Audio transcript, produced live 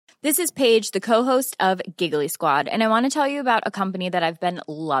This is Paige, the co-host of Giggly Squad, and I want to tell you about a company that I've been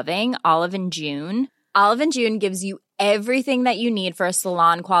loving, Olive & June. Olive & June gives you everything that you need for a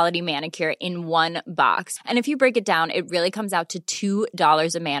salon-quality manicure in one box. And if you break it down, it really comes out to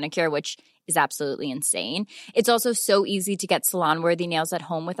 $2 a manicure, which is absolutely insane. It's also so easy to get salon-worthy nails at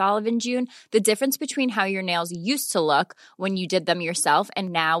home with Olive & June. The difference between how your nails used to look when you did them yourself and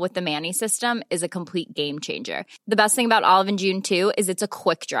now with the Mani system is a complete game changer. The best thing about Olive & June, too, is it's a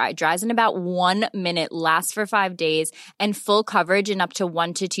quick dry. Dries in about 1 minute, lasts for 5 days, and full coverage in up to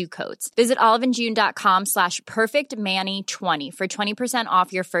 1 to 2 coats. Visit oliveandjune.com/perfectmani20 for 20%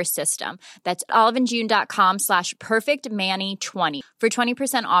 off your first system. That's oliveandjune.com/perfectmani20 for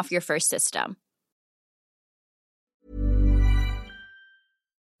 20% off your first system.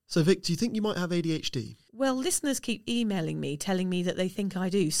 So, Vic, do you think you might have ADHD? Well, listeners keep emailing me, telling me that they think I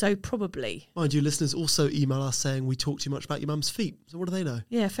do, so probably. Mind you, listeners also email us saying we talk too much about your mum's feet. So what do they know?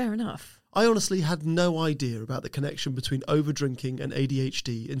 Yeah, fair enough. I honestly had no idea about the connection between over-drinking and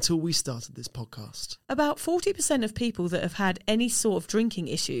ADHD until we started this podcast. About 40% of people that have had any sort of drinking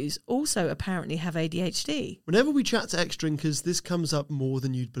issues also apparently have ADHD. Whenever we chat to ex-drinkers, this comes up more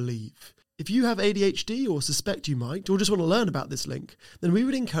than you'd believe. If you have ADHD or suspect you might, or just want to learn about this link, then we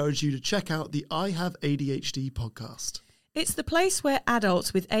would encourage you to check out the I Have ADHD podcast. It's the place where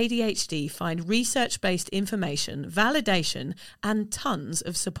adults with ADHD find research-based information, validation, and tons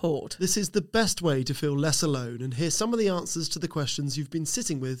of support. This is the best way to feel less alone and hear some of the answers to the questions you've been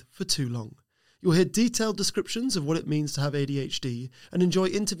sitting with for too long. You'll hear detailed descriptions of what it means to have ADHD and enjoy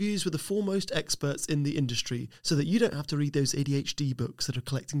interviews with the foremost experts in the industry so that you don't have to read those ADHD books that are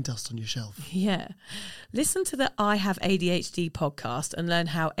collecting dust on your shelf. Yeah. Listen to the I Have ADHD podcast and learn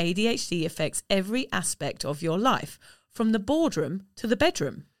how ADHD affects every aspect of your life, from the boardroom to the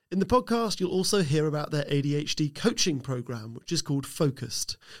bedroom. In the podcast, you'll also hear about their ADHD coaching program, which is called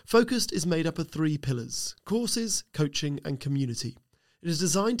Focused. Focused is made up of 3 pillars: courses, coaching, and community. It is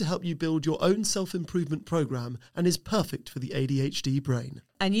designed to help you build your own self-improvement program and is perfect for the ADHD brain.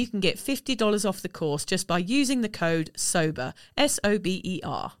 And you can get $50 off the course just by using the code SOBER,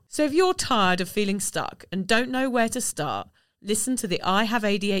 SOBER. So if you're tired of feeling stuck and don't know where to start, listen to the I Have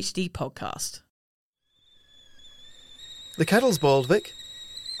ADHD podcast. The kettle's boiled, Vic.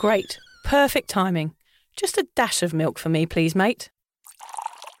 Great. Perfect timing. Just a dash of milk for me, please, mate.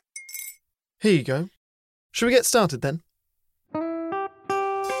 Here you go. Shall we get started then?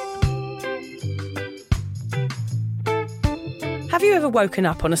 Have you ever woken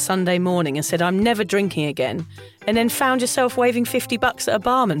up on a Sunday morning and said, I'm never drinking again, and then found yourself waving $50 at a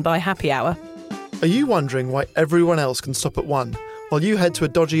barman by happy hour? Are you wondering why everyone else can stop at 1 while you head to a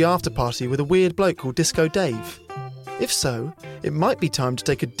dodgy after-party with a weird bloke called Disco Dave? If so, it might be time to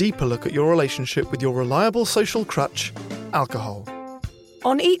take a deeper look at your relationship with your reliable social crutch, alcohol.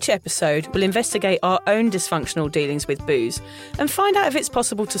 On each episode, we'll investigate our own dysfunctional dealings with booze and find out if it's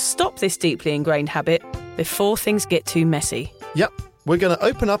possible to stop this deeply ingrained habit before things get too messy. Yep, we're going to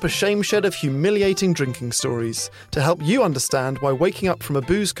open up a shame shed of humiliating drinking stories to help you understand why waking up from a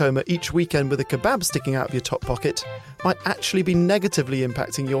booze coma each weekend with a kebab sticking out of your top pocket might actually be negatively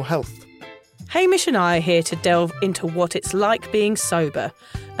impacting your health. Hamish and I are here to delve into what it's like being sober,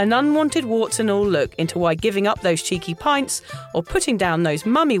 an unwanted warts and all look into why giving up those cheeky pints or putting down those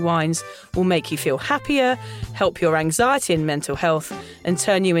mummy wines will make you feel happier, help your anxiety and mental health, and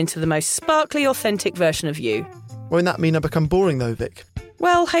turn you into the most sparkly, authentic version of you. Won't that mean I become boring though, Vic?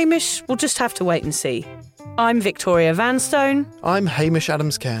 Well, Hamish, we'll just have to wait and see. I'm Victoria Vanstone. I'm Hamish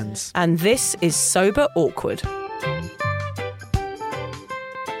Adams-Cairns. And this is Sober Awkward.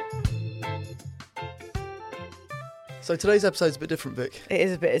 So today's episode's a bit different, Vic. It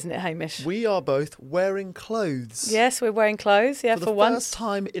is a bit, isn't it, Hamish? We are both wearing clothes. Yes, we're wearing clothes, yeah, for once. First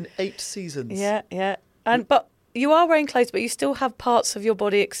time in 8 seasons. Yeah. But you are wearing clothes, but you still have parts of your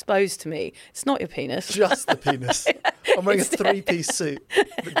body exposed to me. It's not your penis. Just the penis. I'm wearing a 3-piece suit,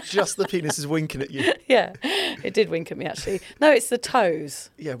 but just the penis is winking at you. Yeah, it did wink at me, actually. No, it's the toes.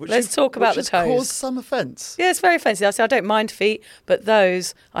 Yeah, Let's talk about the toes. Which has caused some offence. Yeah, it's very offensive. I don't mind feet, but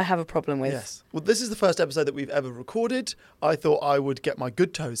those I have a problem with. Yes. Well, this is the first episode that we've ever recorded. I thought I would get my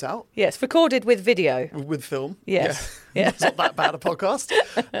good toes out. Yes, recorded with video. With film. Yes. Yeah. It's not that bad a podcast.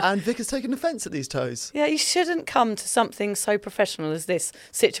 And Vic has taken offence at these toes. Yeah, you shouldn't come to something so professional as this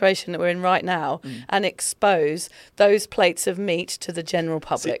situation that we're in right now and expose those plates of meat to the general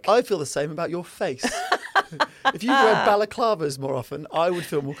public. See, I feel the same about your face. If you wear balaclavas more often, I would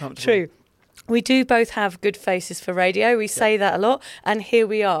feel more comfortable. True. We do both have good faces for radio. We say that a lot. And here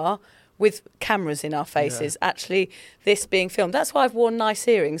we are with cameras in our faces, actually this being filmed. That's why I've worn nice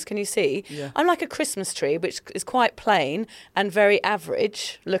earrings. Can you see? Yeah. I'm like a Christmas tree, which is quite plain and very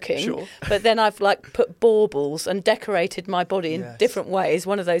average looking. Sure. But then I've like put baubles and decorated my body in Yes. different ways.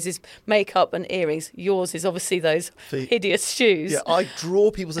 One of those is makeup and earrings. Yours is obviously those Feet. hideous shoes. Yeah, I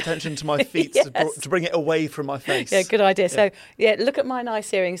draw people's attention to my feet to bring it away from my face. Yeah, good idea. So, yeah, look at my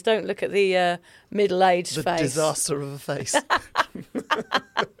nice earrings. Don't look at the middle-aged The face. disaster of a face.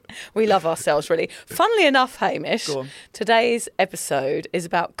 We love ourselves, really. Funnily enough, Hamish, Go on. today's episode is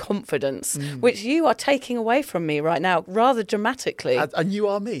about confidence, which you are taking away from me right now, rather dramatically. And you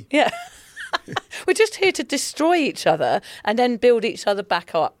are me. Yeah. We're just here to destroy each other and then build each other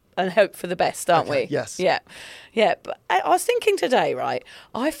back up and hope for the best, aren't Okay, we? yes. Yeah. Yeah. But I was thinking today, right,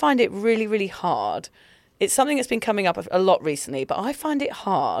 I find it really, really hard. It's something that's been coming up a lot recently, but I find it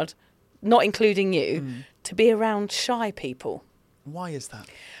hard, not including you, to be around shy people. Why is that?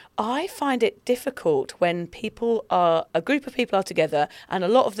 I find it difficult when a group of people are together and a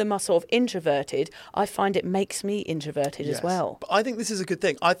lot of them are sort of introverted. I find it makes me introverted as Yes. well. But I think this is a good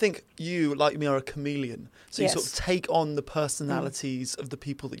thing. I think you, like me, are a chameleon. So you sort of Yes. take on the personalities of the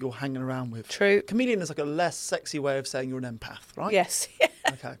people that you're hanging around with. True. Chameleon is like a less sexy way of saying you're an empath, right? Yes.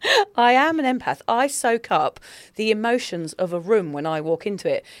 Okay. I am an empath. I soak up the emotions of a room when I walk into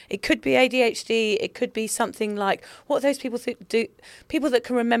it. It could be ADHD. It could be something like, what do those people do? People that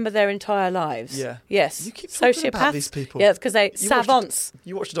can remember their entire lives. Yeah. Yes. You keep talking about Sociopaths. these people. Yeah, because they You savants.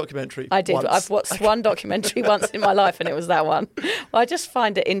 You watched a documentary. I did. once. I've watched one documentary once in my life, and it was that one. Well, I just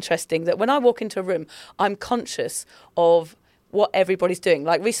find it interesting that when I walk into a room, I'm conscious of what everybody's doing.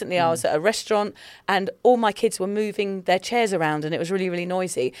 Like recently I was at a restaurant and all my kids were moving their chairs around and it was really, really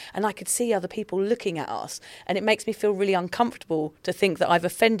noisy. And I could see other people looking at us. And it makes me feel really uncomfortable to think that I've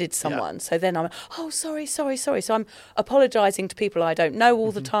offended someone. So then I'm, oh, sorry. So I'm apologising to people I don't know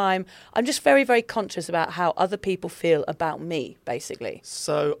all the time. I'm just very, very conscious about how other people feel about me, basically.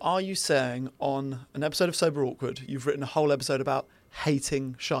 So are you saying on an episode of Sober Awkward, you've written a whole episode about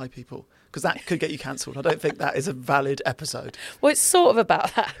hating shy people? Because that could get you cancelled. I don't think that is a valid episode. Well, it's sort of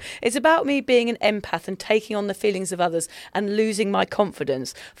about that. It's about me being an empath and taking on the feelings of others and losing my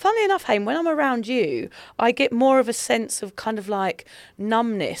confidence. Funnily enough, Haim, when I'm around you, I get more of a sense of kind of like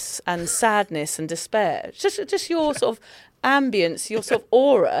numbness and sadness and despair. Just your sort of ambience, your sort of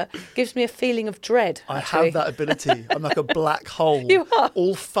aura gives me a feeling of dread. I actually. have that ability. I'm like a black hole. You are.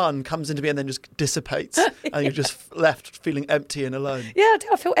 All fun comes into me and then just dissipates. And you're just left feeling empty and alone. Yeah, I do.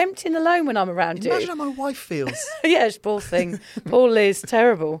 I feel empty and alone when I'm around Imagine you. how my wife feels. Yeah, poor thing. Poor Liz,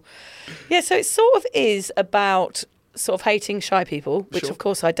 terrible. Yeah, so it sort of is about sort of hating shy people, which Sure. of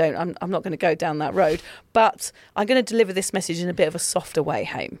course I don't. I'm not going to go down that road. But I'm going to deliver this message in a bit of a softer way,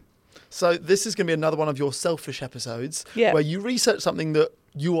 Haim. So this is going to be another one of your selfish episodes Yeah. where you research something that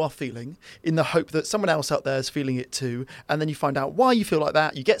you are feeling in the hope that someone else out there is feeling it too. And then you find out why you feel like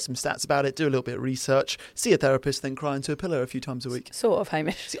that. You get some stats about it, do a little bit of research, see a therapist, then cry into a pillow a few times a week. Sort of,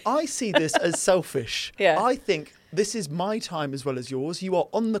 Hamish. See, I see this as selfish. Yeah. I think this is my time as well as yours. You are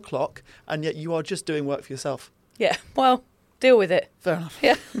on the clock and yet you are just doing work for yourself. Yeah, well, deal with it. Fair enough.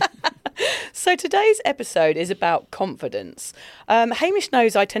 Yeah. So today's episode is about confidence. Hamish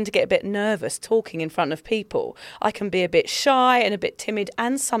knows I tend to get a bit nervous talking in front of people. I can be a bit shy and a bit timid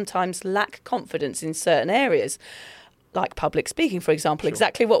and sometimes lack confidence in certain areas, like public speaking, for example,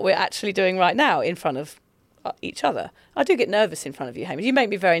 exactly what we're actually doing right now in front of each other. I do get nervous in front of you, Hamish. You make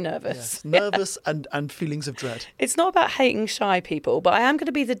me very nervous. Yes. Nervous and feelings of dread. It's not about hating shy people, but I am going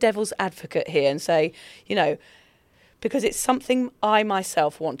to be the devil's advocate here and say, you know, because it's something I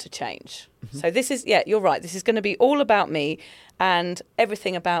myself want to change. So this is, yeah, you're right. This is going to be all about me and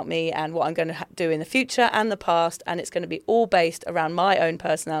everything about me and what I'm going to do in the future and the past. And it's going to be all based around my own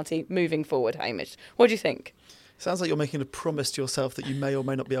personality moving forward, Hamish. What do you think? Sounds like you're making a promise to yourself that you may or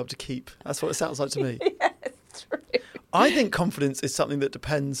may not be able to keep. That's what it sounds like to me. I think confidence is something that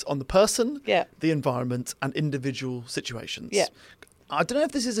depends on the person, Yeah. the environment, and individual situations. Yeah. I don't know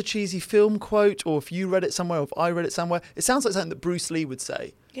if this is a cheesy film quote or if you read it somewhere or if I read it somewhere. It sounds like something that Bruce Lee would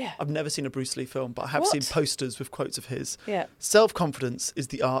say. Yeah. I've never seen a Bruce Lee film, but I have What? seen posters with quotes of his. Yeah. Self-confidence is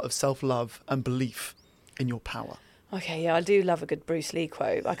the art of self-love and belief in your power. Okay, yeah, I do love a good Bruce Lee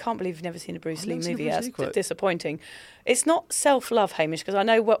quote. I can't believe you've never seen a Bruce I've Lee never seen a movie. Bruce That's Lee quote. disappointing. It's not self-love, Hamish, because I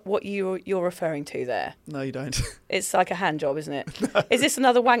know what you're referring to there. No, you don't. It's like a hand job, isn't it? Is this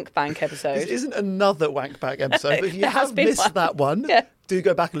another Wank Bank episode? This isn't another Wank Back episode, but if you There has have been missed one. that one, Yeah. do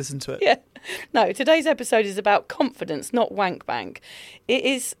go back and listen to it. Yeah. No, today's episode is about confidence, not wank bank.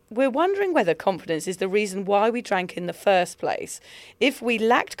 We're wondering whether confidence is the reason why we drank in the first place. If we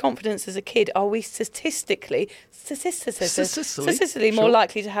lacked confidence as a kid, are we statistically more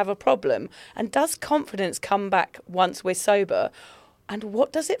likely to have a problem? And does confidence come back once we're sober? And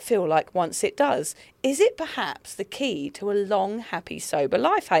what does it feel like once it does? Is it perhaps the key to a long, happy, sober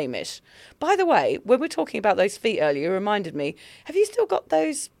life, Hamish? By the way, when we were talking about those feet earlier, you reminded me, have you still got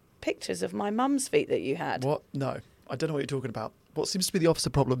those pictures of my mum's feet that you had? What? No. I don't know what you're talking about. What seems to be the opposite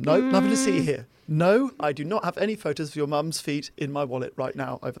problem? No, nothing to see here. No, I do not have any photos of your mum's feet in my wallet right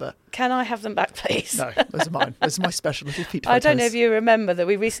now over there. Can I have them back, please? No, those are mine. Those are my special little feet photos. I don't know if you remember that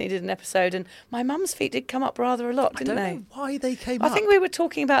we recently did an episode and my mum's feet did come up rather a lot, didn't they? I don't know why they came up. I think we were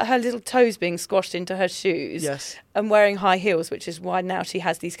talking about her little toes being squashed into her shoes. Yes. And wearing high heels, which is why now she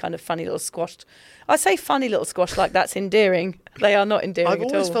has these kind of funny little squashed... I say funny little squash like that's endearing. They are not endearing at all.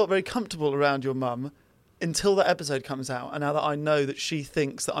 I've always felt very comfortable around your mum until that episode comes out, and now that I know that she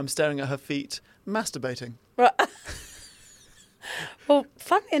thinks that I'm staring at her feet masturbating. Right. Well,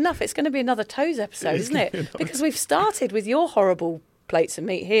 funnily enough, it's going to be another toes episode, isn't it? Because we've started with your horrible plates of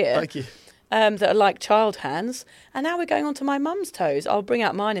meat here. Thank you. That are like child hands, and now we're going on to my mum's toes. I'll bring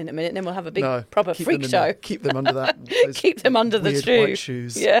out mine in a minute, and then we'll have a big proper freak show. Keep them under that. Keep them under the shoe. White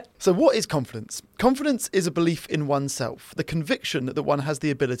shoes. Yeah. So what is confidence? Confidence is a belief in oneself, the conviction that one has the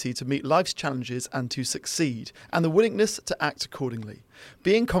ability to meet life's challenges and to succeed, and the willingness to act accordingly.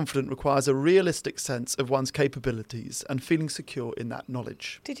 Being confident requires a realistic sense of one's capabilities and feeling secure in that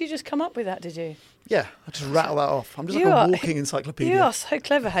knowledge. Did you just come up with that, did you? Yeah, I just rattle that off. I'm just like a walking encyclopedia. You are so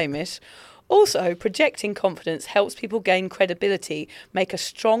clever, Hamish. Also, projecting confidence helps people gain credibility, make a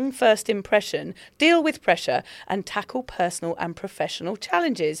strong first impression, deal with pressure, and tackle personal and professional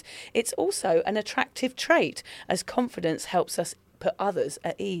challenges. It's also an attractive trait, as confidence helps us put others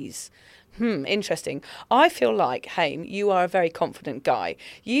at ease. Interesting. I feel like, Haim, you are a very confident guy.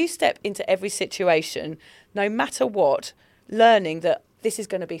 You step into every situation, no matter what, learning that this is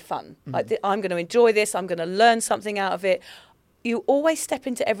going to be fun. Like, I'm going to enjoy this. I'm going to learn something out of it. You always step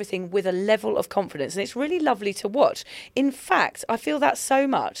into everything with a level of confidence, and it's really lovely to watch. In fact, I feel that so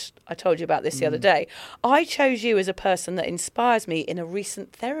much. I told you about this the other day. I chose you as a person that inspires me in a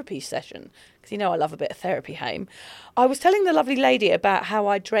recent therapy session, because you know I love a bit of therapy, Haim. I was telling the lovely lady about how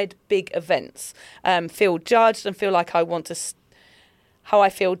I dread big events, feel judged and feel like I want to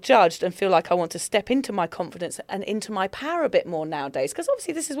step into my confidence and into my power a bit more nowadays. Because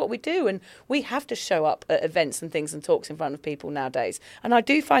obviously this is what we do, and we have to show up at events and things and talks in front of people nowadays. And I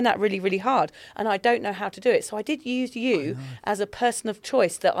do find that really, really hard, and I don't know how to do it. So I did use you as a person of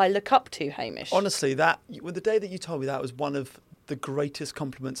choice that I look up to, Hamish. Honestly, the day that you told me that was one of the greatest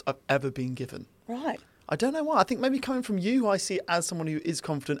compliments I've ever been given. Right. I don't know why. I think maybe coming from you, I see it as someone who is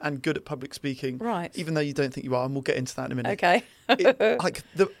confident and good at public speaking. Right. Even though you don't think you are, and we'll get into that in a minute. Okay. Like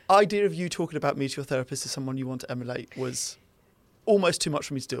the idea of you talking about me to your therapist as someone you want to emulate was almost too much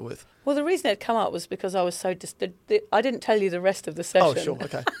for me to deal with. Well, the reason it come up was because I was so... I didn't tell you the rest of the session. Oh, sure,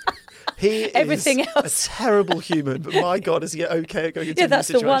 okay. He Everything is else. a terrible human, but my God, is he okay at going into that's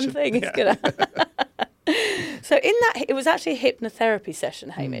the situation? the one thing it's going to... So in that, it was actually a hypnotherapy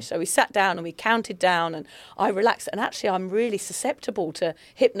session, Hamish. So we sat down and we counted down and I relaxed. And actually, I'm really susceptible to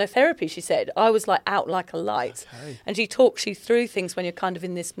hypnotherapy, she said. I was like out like a light. Okay. And she talks you through things when you're kind of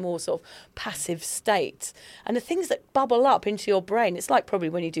in this more sort of passive state. And the things that bubble up into your brain, it's like probably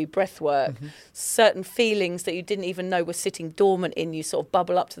when you do breath work, certain feelings that you didn't even know were sitting dormant in you sort of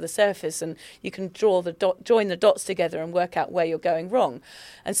bubble up to the surface, and you can join the dots together and work out where you're going wrong.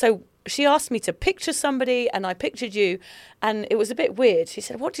 And so she asked me to picture somebody, and I pictured you, and it was a bit weird. She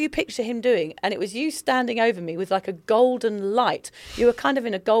said, "What do you picture him doing?" And it was you standing over me with like a golden light. You were kind of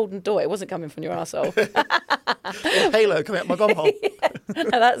in a golden door. It wasn't coming from your arsehole. A halo coming out my bum hole.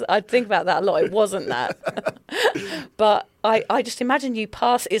 I think about that a lot. It wasn't that. But I just imagine you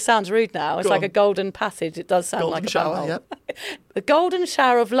pass. It sounds rude now. It's like a golden passage. It does sound Golden like a shower, bum hole. yep. The golden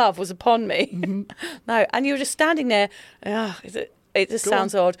shower of love was upon me. No, and you were just standing there. It just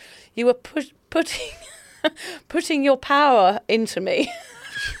sounds odd. You were putting your power into me.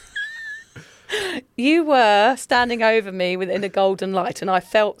 You were standing over me within a golden light, and I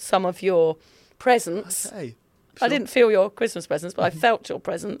felt some of your presence. Okay. I didn't feel your Christmas presents, but I felt your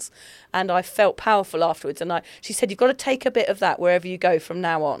presence, and I felt powerful afterwards. And she said, "You've got to take a bit of that wherever you go from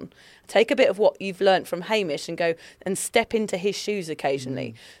now on. Take a bit of what you've learnt from Hamish and go and step into his shoes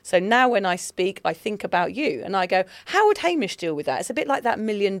occasionally." So now when I speak, I think about you, and I go, "How would Hamish deal with that?" It's a bit like that $1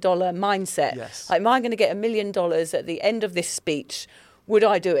 million mindset. Yes. Like, am I going to get $1 million at the end of this speech? Would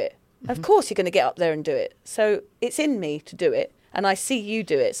I do it? Of course you're going to get up there and do it. So it's in me to do it. And I see you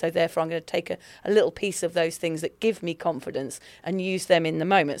do it, so therefore I'm going to take a little piece of those things that give me confidence and use them in the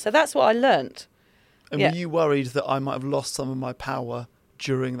moment. So that's what I learnt. And were you worried that I might have lost some of my power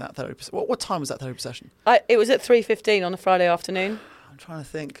during that therapy session? What time was that therapy session? It was at 3:15 on a Friday afternoon. I'm trying to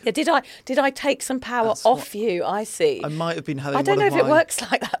think. Yeah, did I take some power off you? I see. I might have been having. I don't know if it works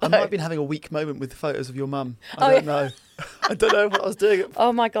like that, though. I might have been having a weak moment with the photos of your mum. I don't know. I don't know what I was doing.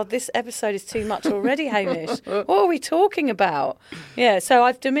 Oh my God, this episode is too much already, Hamish. What are we talking about? Yeah, so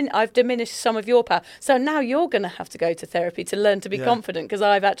I've diminished some of your power. So now you're going to have to go to therapy to learn to be confident, because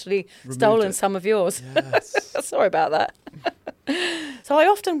I've actually stolen some of yours. Yes. Sorry about that. So I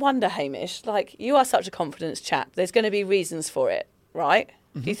often wonder, Hamish, like, you are such a confidence chap. There's going to be reasons for it, right?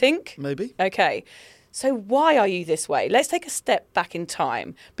 Do you think? Maybe. Okay. So why are you this way? Let's take a step back in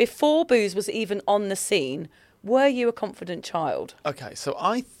time. Before booze was even on the scene, were you a confident child? Okay, so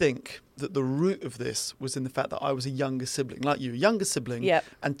I think that the root of this was in the fact that I was a younger sibling, like you, a younger sibling. Yep.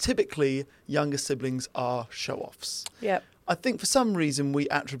 And typically, younger siblings are show-offs. Yep. I think for some reason we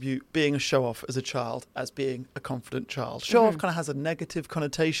attribute being a show-off as a child as being a confident child. Show-off kind of has a negative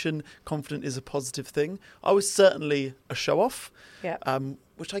connotation. Confident is a positive thing. I was certainly a show-off,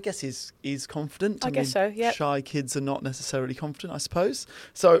 which I guess is confident. I guess so, yeah. Shy kids are not necessarily confident, I suppose.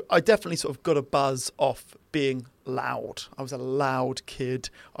 So I definitely sort of got a buzz off being loud. I was a loud kid.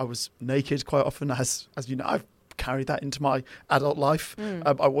 I was naked quite often, as you know. I've carried that into my adult life.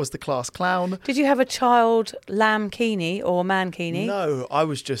 I was the class clown. Did you have a child lambkini or mankini? No, I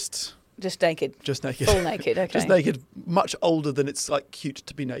was just naked. Just naked. Full naked, okay. Just naked, much older than it's like cute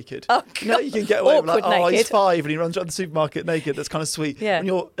to be naked. Oh, you know, you can get away with like, naked. He's 5 and he runs around the supermarket naked. That's kind of sweet. Yeah. When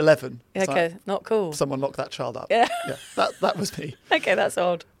you're 11, it's Okay, like, not cool. someone lock that child up. Yeah. That was me. Okay, that's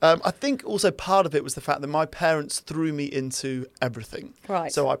odd. I think also part of it was the fact that my parents threw me into everything.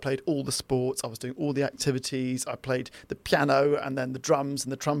 Right. So I played all the sports, I was doing all the activities, I played the piano and then the drums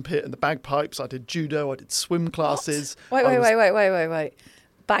and the trumpet and the bagpipes, I did judo, I did swim classes. Wait.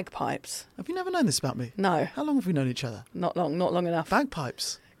 Bagpipes? Have you never known this about me? No. How long have we known each other? Not long enough.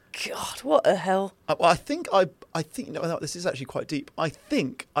 Bagpipes. God, what the hell? Well, I think no, this is actually quite deep. I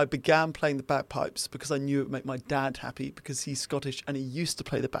think I began playing the bagpipes because I knew it would make my dad happy because he's Scottish and he used to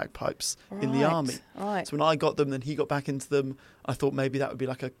play the bagpipes in the army. Right. So when I got them, then he got back into them. I thought maybe that would be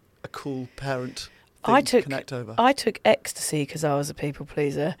like a cool parent thing to connect over. I took ecstasy because I was a people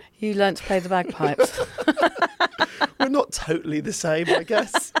pleaser. You learnt to play the bagpipes. We're not totally the same, I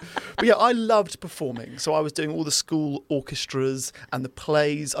guess. But yeah, I loved performing. So I was doing all the school orchestras and the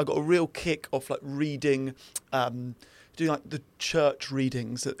plays. I got a real kick off like reading, doing like the church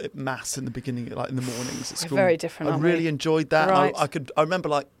readings at mass in the beginning, like in the mornings at school. Very different. I really enjoyed that. Right. I remember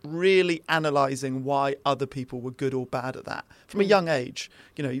like really analysing why other people were good or bad at that from a young age.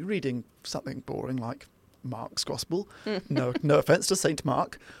 You know, you're reading something boring like Mark's Gospel. No offence to Saint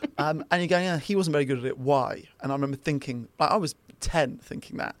Mark. And you're going, yeah, he wasn't very good at it. Why? And I remember thinking, like, I was 10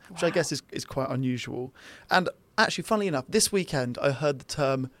 thinking that, which I guess is quite unusual. And actually, funnily enough, this weekend I heard the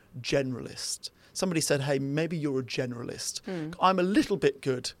term generalist. Somebody said, hey, maybe you're a generalist. I'm a little bit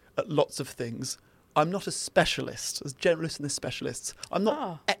good at lots of things. I'm not a specialist. There's generalists and there's specialists. I'm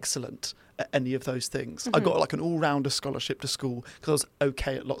not excellent at any of those things. I got like an all-rounder scholarship to school because I was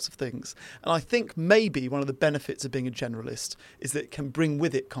okay at lots of things. And I think maybe one of the benefits of being a generalist is that it can bring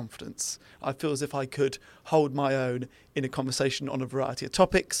with it confidence. I feel as if I could hold my own in a conversation on a variety of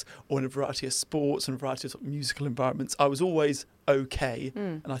topics or in a variety of sports and a variety of, sort of musical environments. I was always okay,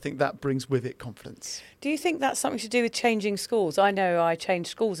 and I think that brings with it confidence. Do you think that's something to do with changing schools? I know I changed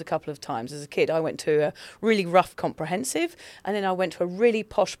schools a couple of times as a kid. I went to a really rough comprehensive and then I went to a really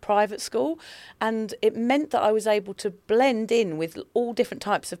posh private school, and it meant that I was able to blend in with all different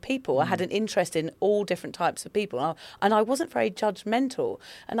types of people. I had an interest in all different types of people, and I wasn't very judgmental,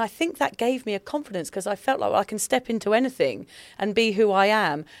 and I think that gave me a confidence because I felt like I can step into anything and be who I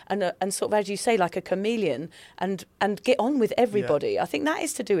am, and sort of, as you say, like a chameleon, and get on with everybody. I think that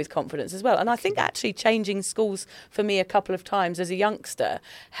is to do with confidence as well. And I think actually changing schools for me a couple of times as a youngster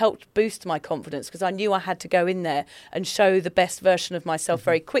helped boost my confidence because I knew I had to go in there and show the best version of myself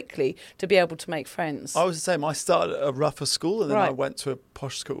very quickly to be able to make friends. I was the same. I started at a rougher school and then I went to a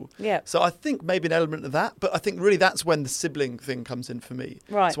posh school. Yeah. So I think maybe an element of that, but I think really that's when the sibling thing comes in for me.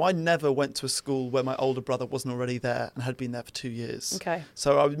 Right. So I never went to a school where my older brother wasn't already there and had been there for 2 years. Okay.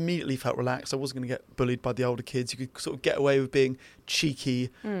 So I immediately felt relaxed. I wasn't going to get bullied by the older kids. You could sort of get away with being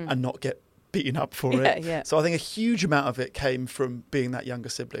cheeky and not get beaten up for it. Yeah. So I think a huge amount of it came from being that younger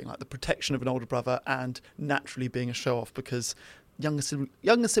sibling, like the protection of an older brother and naturally being a show-off, because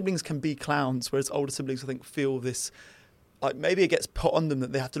younger siblings can be clowns, whereas older siblings, I think, feel this like maybe it gets put on them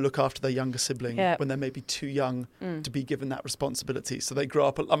that they have to look after their younger sibling when they're maybe too young to be given that responsibility. So they grow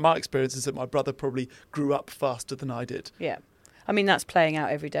up. My experience is that my brother probably grew up faster than I did. Yeah. I mean, that's playing out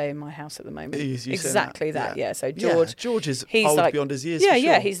every day in my house at the moment. Exactly that. Yeah. So George is old beyond his years. Yeah, for sure.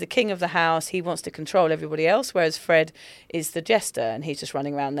 yeah. He's the king of the house. He wants to control everybody else, whereas Fred is the jester, and he's just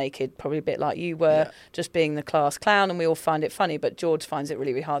running around naked, probably a bit like you were, just being the class clown. And we all find it funny, but George finds it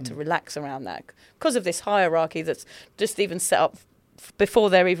really, really hard to relax around that because of this hierarchy that's just even set up before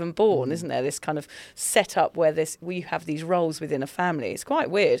they're even born, isn't there? This kind of setup where we have these roles within a family. It's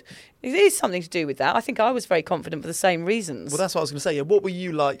quite weird. It is something to do with that. I think I was very confident for the same reasons. Well, that's what I was going to say. Yeah, what were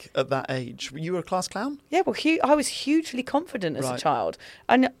you like at that age? Were you a class clown? Yeah, well, I was hugely confident as a child.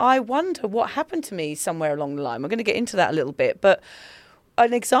 And I wonder what happened to me somewhere along the line. We're going to get into that a little bit. But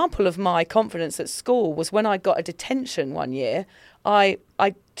an example of my confidence at school was when I got a detention one year. I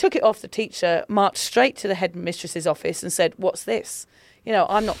took it off the teacher, marched straight to the headmistress's office and said, "What's this? You know,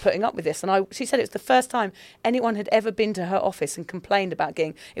 I'm not putting up with this." And she said it was the first time anyone had ever been to her office and complained about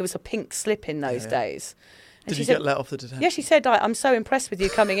it was a pink slip in those days. And Did you get let off the detention? Yeah, she said, "I'm so impressed with you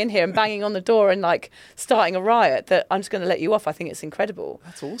coming in here and banging on the door and like starting a riot that I'm just going to let you off. I think it's incredible."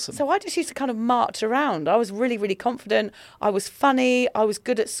 That's awesome. So I just used to kind of march around. I was really, really confident. I was funny. I was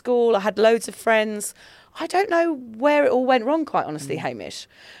good at school. I had loads of friends. I don't know where it all went wrong, quite honestly, Hamish.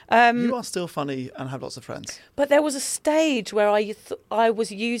 You are still funny and have lots of friends. But there was a stage where I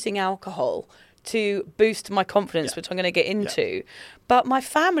was using alcohol to boost my confidence, which I'm going to get into. Yeah. But my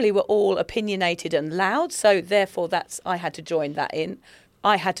family were all opinionated and loud, so therefore I had to join that in.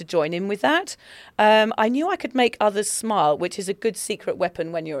 I had to join in with that. I knew I could make others smile, which is a good secret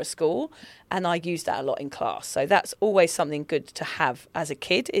weapon when you're at school, and I used that a lot in class. So that's always something good to have as a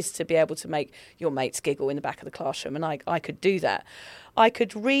kid, is to be able to make your mates giggle in the back of the classroom, and I could do that. I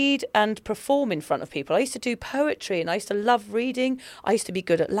could read and perform in front of people. I used to do poetry, and I used to love reading. I used to be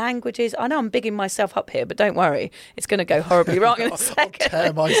good at languages. I know I'm bigging myself up here, but don't worry. It's going to go horribly wrong in a second. I'll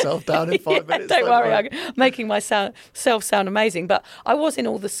tear myself down in 5 minutes. Don't worry. I'm making myself sound amazing. But I was in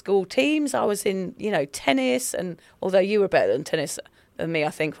all the school teams. I was in, tennis. And although you were better than tennis than me, I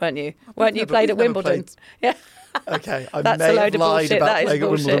think, weren't you? Weren't you played at Wimbledon? Yeah. Okay, I That's may a load have of lied bullshit. about That playing is at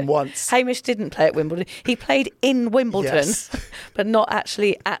bullshit. Wimbledon once. Hamish didn't play at Wimbledon. He played in Wimbledon, Yes. but not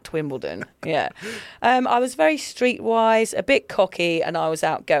actually at Wimbledon. Yeah. I was very streetwise, a bit cocky, and I was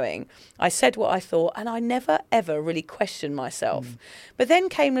outgoing. I said what I thought, and I never, ever really questioned myself. But then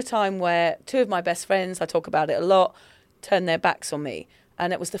came a time where two of my best friends, I talk about it a lot, turned their backs on me.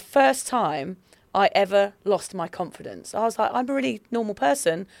 And it was the first time I ever lost my confidence. I was like, I'm a really normal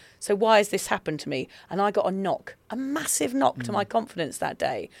person, so why has this happened to me? And I got a massive knock to my confidence that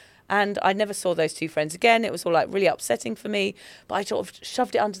day. And I never saw those two friends again. It was all like really upsetting for me, but I sort of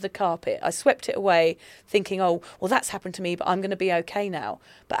shoved it under the carpet. I swept it away thinking, oh, well, that's happened to me, but I'm going to be okay now.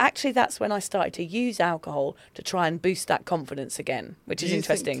 But actually, that's when I started to use alcohol to try and boost that confidence again, which is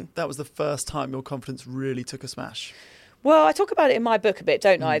interesting. Think that was the first time your confidence really took a smash? Well, I talk about it in my book a bit,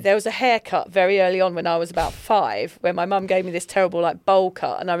 don't I? There was a haircut very early on when I was about 5 where my mum gave me this terrible bowl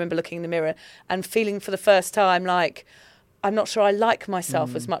cut, and I remember looking in the mirror and feeling for the first time like, I'm not sure I like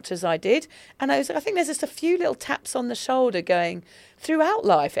myself as much as I did. And I think there's just a few little taps on the shoulder going throughout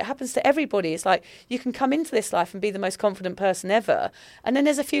life. It happens to everybody. It's like you can come into this life and be the most confident person ever. And then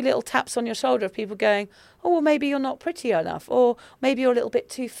there's a few little taps on your shoulder of people going, oh, well, maybe you're not pretty enough, or maybe you're a little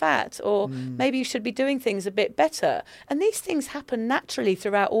bit too fat, or maybe you should be doing things a bit better. And these things happen naturally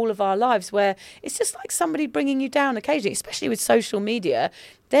throughout all of our lives, where it's just like somebody bringing you down occasionally, especially with social media.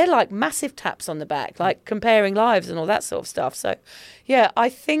 They're like massive taps on the back, like comparing lives and all that sort of stuff. So, yeah, I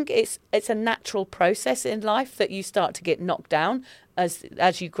think it's a natural process in life that you start to get knocked down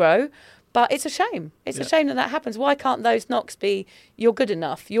as you grow. But it's a shame. It's a shame that happens. Why can't those knocks be, you're good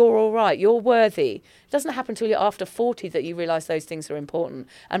enough, you're all right, you're worthy? It doesn't happen until you're after 40 that you realise those things are important,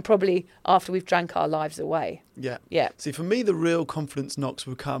 and probably after we've drank our lives away. Yeah. Yeah. See, for me, the real confidence knocks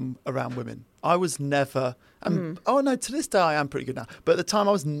would come around women. I was never, to this day I am pretty good now, but at the time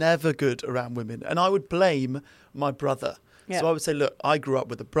I was never good around women, and I would blame my brother. Yeah. So I would say, look, I grew up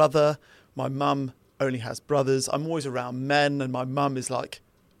with a brother, my mum only has brothers, I'm always around men, and my mum is like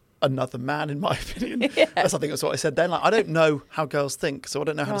another man, in my opinion. Yeah. I think that's what I said then. Like, I don't know how girls think, so I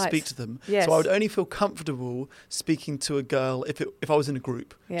don't know how to speak to them. Yes. So I would only feel comfortable speaking to a girl if I was in a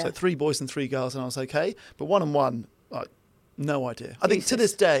group. Yeah. So 3 boys and 3 girls, and I was okay. But one-on-one, like, no idea. I think to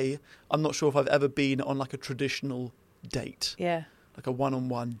this day, I'm not sure if I've ever been on like a traditional date. Yeah. Like a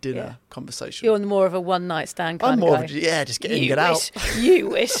one-on-one dinner conversation. You're more of a one-night stand kind I'm of more guy. of a, just get in, get out. You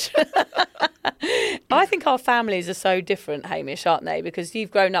wish. I think our families are so different, Hamish, aren't they? Because you've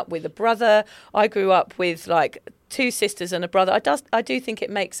grown up with a brother. I grew up with like 2 sisters and a brother, I do think it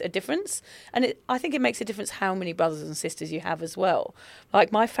makes a difference. And I think it makes a difference how many brothers and sisters you have as well.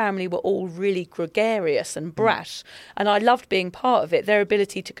 Like, my family were all really gregarious and brash, and I loved being part of it. Their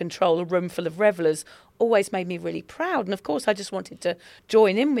ability to control a room full of revellers always made me really proud. And of course, I just wanted to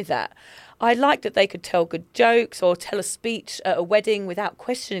join in with that. I liked that they could tell good jokes or tell a speech at a wedding without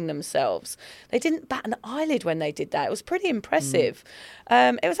questioning themselves. They didn't bat an eyelid when they did that. It was pretty impressive.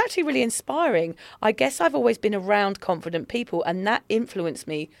 It was actually really inspiring. I guess I've always been around confident people, and that influenced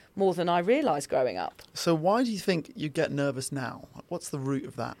me more than I realised growing up. So why do you think you get nervous now? What's the root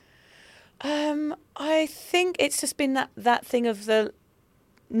of that? I think it's just been that thing of the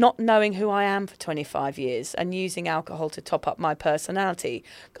not knowing who I am for 25 years and using alcohol to top up my personality.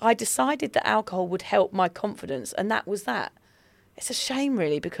 I decided that alcohol would help my confidence, and that was that. It's a shame,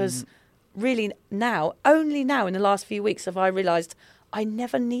 really, because really only now in the last few weeks have I realised I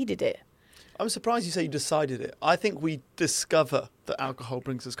never needed it. I'm surprised you say you decided it. I think we discover that alcohol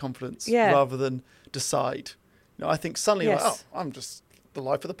brings us confidence Yeah. rather than decide. I think suddenly Yes. like, I'm just the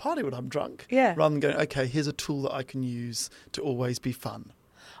life of the party when I'm drunk. Yeah. Rather than going, okay, here's a tool that I can use to always be fun.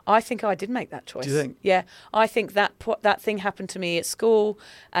 I think I did make that choice. Do you think? Yeah, I think that thing happened to me at school,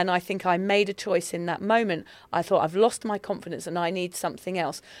 and I think I made a choice in that moment. I thought, I've lost my confidence and I need something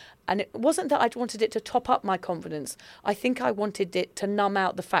else. And it wasn't that I wanted it to top up my confidence. I think I wanted it to numb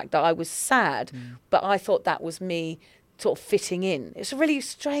out the fact that I was sad, but I thought that was me sort of fitting in. It's a really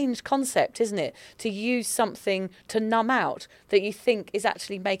strange concept, isn't it? To use something to numb out that you think is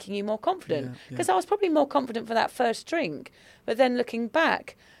actually making you more confident. Because I was probably more confident for that first drink, but then looking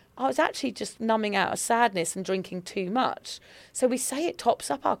back, I was actually just numbing out a sadness and drinking too much. So we say it tops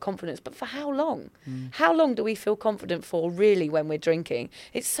up our confidence, but for how long? How long do we feel confident for, really, when we're drinking?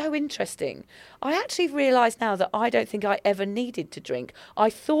 It's so interesting. I actually realise now that I don't think I ever needed to drink. I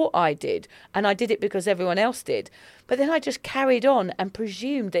thought I did, and I did it because everyone else did. But then I just carried on and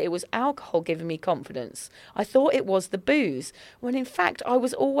presumed that it was alcohol giving me confidence. I thought it was the booze, when in fact I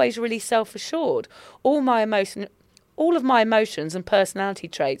was always really self-assured. All of my emotions and personality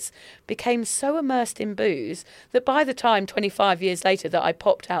traits became so immersed in booze that by the time 25 years later that I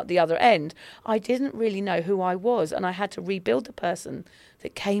popped out the other end, I didn't really know who I was, and I had to rebuild the person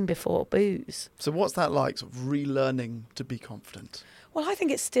that came before booze. So what's that like, sort of relearning to be confident? Well, I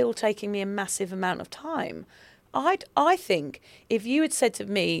think it's still taking me a massive amount of time. I think if you had said to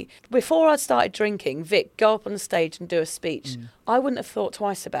me, before I'd started drinking, Vic, go up on the stage and do a speech, I wouldn't have thought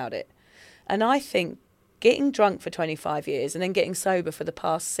twice about it. And I think getting drunk for 25 years and then getting sober for the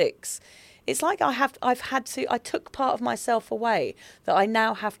past 6, it's like I took part of myself away that I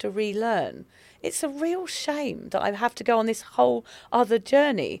now have to relearn. It's a real shame that I have to go on this whole other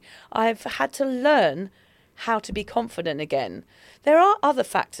journey. I've had to learn how to be confident again. There are other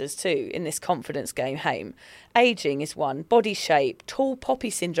factors too in this confidence game, Haim. Ageing is one, body shape, tall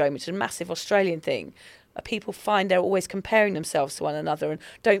poppy syndrome, which is a massive Australian thing. People find they're always comparing themselves to one another and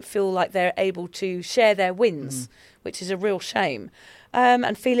don't feel like they're able to share their wins, which is a real shame.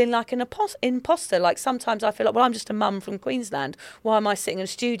 And feeling like an imposter. Like sometimes I feel like, well, I'm just a mum from Queensland. Why am I sitting in a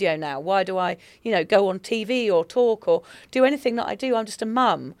studio now? Why do I, go on TV or talk or do anything that I do? I'm just a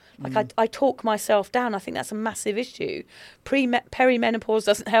mum. Like I talk myself down. I think that's a massive issue. Perimenopause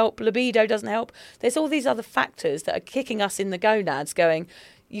doesn't help. Libido doesn't help. There's all these other factors that are kicking us in the gonads going,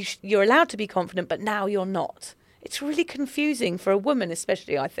 you're allowed to be confident, but now you're not. It's really confusing for a woman,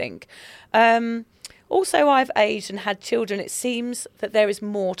 especially, I think. Also, I've aged and had children. It seems that there is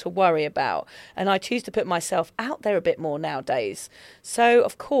more to worry about, and I choose to put myself out there a bit more nowadays. So,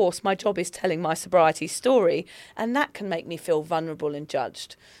 of course, my job is telling my sobriety story, and that can make me feel vulnerable and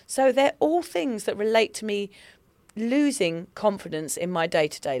judged. So they're all things that relate to me losing confidence in my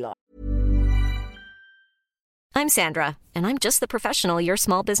day-to-day life. I'm Sandra, and I'm just the professional your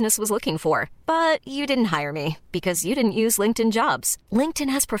small business was looking for. But you didn't hire me because you didn't use LinkedIn Jobs. LinkedIn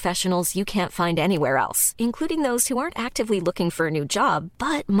has professionals you can't find anywhere else, including those who aren't actively looking for a new job,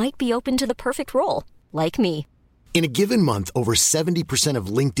 but might be open to the perfect role, like me. In a given month, over 70% of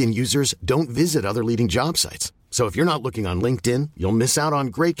LinkedIn users don't visit other leading job sites. So if you're not looking on LinkedIn, you'll miss out on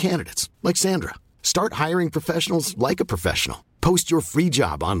great candidates, like Sandra. Start hiring professionals like a professional. Post your free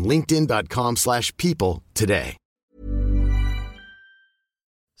job on linkedin.com/people today.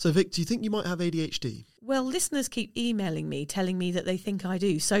 So, Vic, do you think you might have ADHD? Well, listeners keep emailing me, telling me that they think I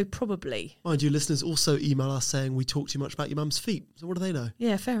do, so probably. Mind you, listeners also email us saying we talk too much about your mum's feet. So what do they know?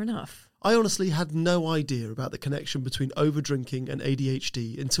 Yeah, fair enough. I honestly had no idea about the connection between over-drinking and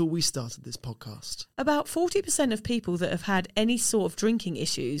ADHD until we started this podcast. About 40% of people that have had any sort of drinking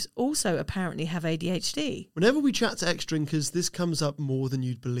issues also apparently have ADHD. Whenever we chat to ex-drinkers, this comes up more than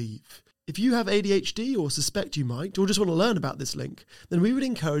you'd believe. If you have ADHD or suspect you might, or just want to learn about this link, then we would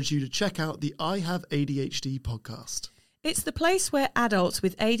encourage you to check out the I Have ADHD podcast. It's the place where adults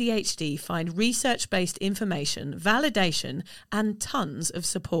with ADHD find research-based information, validation, and tons of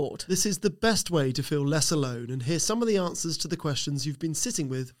support. This is the best way to feel less alone and hear some of the answers to the questions you've been sitting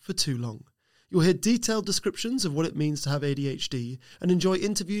with for too long. You'll hear detailed descriptions of what it means to have ADHD and enjoy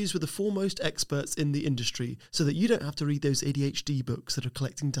interviews with the foremost experts in the industry so that you don't have to read those ADHD books that are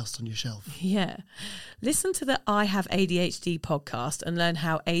collecting dust on your shelf. Yeah. Listen to the I Have ADHD podcast and learn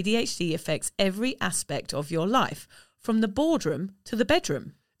how ADHD affects every aspect of your life, from the boardroom to the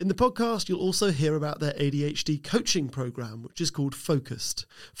bedroom. In the podcast, you'll also hear about their ADHD coaching program, which is called Focused.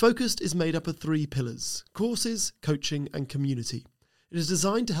 Focused is made up of 3 pillars: courses, coaching, and community. It is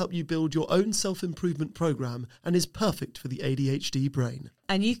designed to help you build your own self-improvement program and is perfect for the ADHD brain.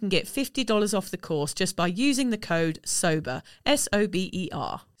 And you can get $50 off the course just by using the code SOBER,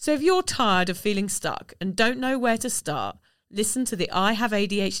 SOBER. So if you're tired of feeling stuck and don't know where to start, listen to the I Have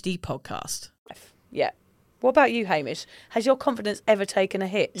ADHD podcast. Yeah. What about you, Hamish? Has your confidence ever taken a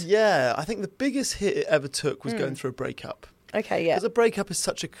hit? Yeah, I think the biggest hit it ever took was going through a breakup. Okay, yeah. Because a breakup is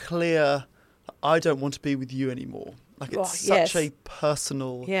such a clear, I don't want to be with you anymore. Like it's such a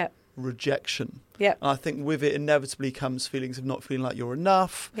personal rejection. Yeah. And I think with it inevitably comes feelings of not feeling like you're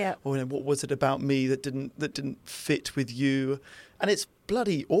enough. Yeah. Or what was it about me that didn't fit with you? And it's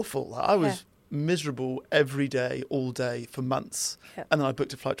bloody awful. Like, I was miserable every day, all day for months. Yeah. And then I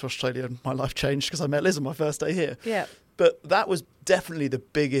booked a flight to Australia and my life changed because I met Liz on my first day here. Yeah. But that was definitely the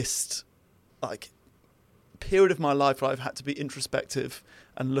biggest period of my life where I've had to be introspective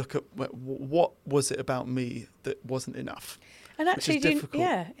and look at what was it about me that wasn't enough. And actually,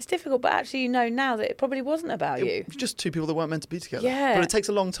 it's difficult, but actually you know now that it probably wasn't about you. It was just 2 people that weren't meant to be together. Yeah. But it takes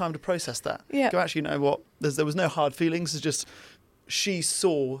a long time to process that. Yeah. Go, actually, you know what? There was no hard feelings. It's just she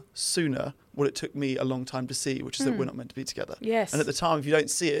saw sooner what it took me a long time to see, which is that we're not meant to be together. Yes. And at the time, if you don't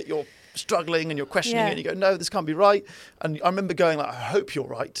see it, you're struggling and you're questioning it and you go, no, this can't be right. And I remember going like, I hope you're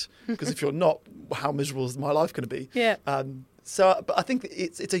right, because if you're not, how miserable is my life going to be? Yeah. But I think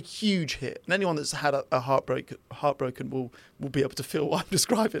it's a huge hit, and anyone that's had a heartbroken will be able to feel what I'm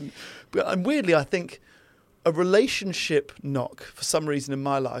describing. And weirdly, I think a relationship knock for some reason in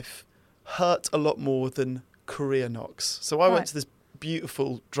my life hurt a lot more than career knocks. So I went to this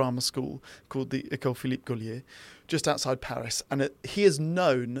beautiful drama school called the École Philippe Gaulier, just outside Paris, and he is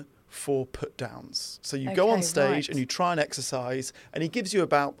known for put downs. So you go on stage and you try and exercise, and he gives you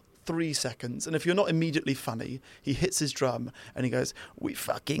about 3 seconds, and if you're not immediately funny, he hits his drum and he goes, "We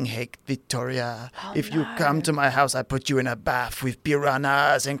fucking hate Victoria. If you come to my house, I put you in a bath with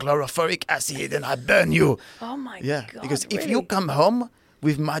piranhas and chlorophoric acid and I burn you." Oh my God. God. He goes, "If really? you come home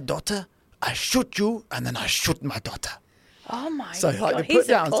with my daughter, I shoot you and then I shoot my daughter." Oh my God. God, the he's put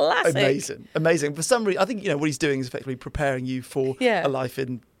downs, a classic. amazing. For some reason, I think what he's doing is effectively preparing you for a life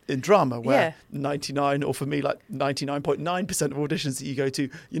in drama, where 99, or for me, like 99.9% of auditions that you go to,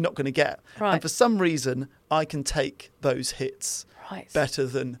 you're not going to get. Right. And for some reason, I can take those hits better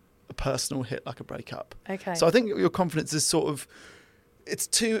than a personal hit like a breakup. Okay. So I think your confidence is it's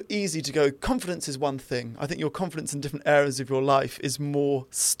too easy to go, confidence is one thing. I think your confidence in different areas of your life is more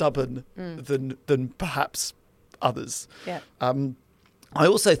stubborn than perhaps others. Yeah. I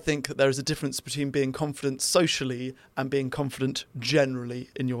also think that there is a difference between being confident socially and being confident generally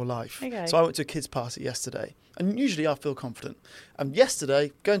in your life. Okay. So I went to a kids' party yesterday, and usually I feel confident. And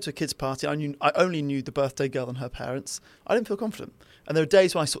yesterday, going to a kids' party, I only knew the birthday girl and her parents. I didn't feel confident. And there are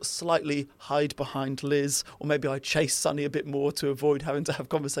days when I sort of slightly hide behind Liz, or maybe I chase Sunny a bit more to avoid having to have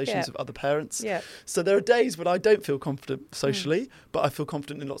conversations with other parents. Yeah. So there are days when I don't feel confident socially, but I feel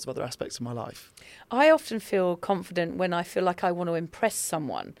confident in lots of other aspects of my life. I often feel confident when I feel like I want to impress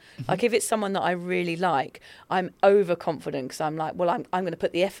someone. Like if it's someone that I really like, I'm overconfident because I'm like, well, I'm going to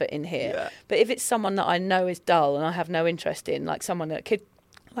put the effort in here. Yeah. But if it's someone that I know is dull and I have no interest in, like someone at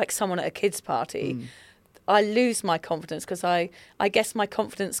a kids party, I lose my confidence because I guess my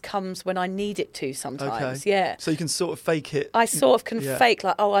confidence comes when I need it to sometimes. Okay. Yeah. So you can sort of fake it. I sort of can fake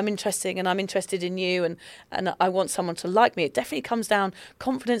like, oh, I'm interesting and I'm interested in you and I want someone to like me. It definitely comes down,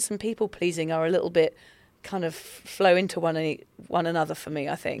 confidence and people pleasing are a little bit kind of flow into one another for me,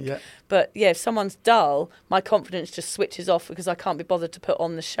 I think. Yeah. But yeah, if someone's dull, my confidence just switches off because I can't be bothered to put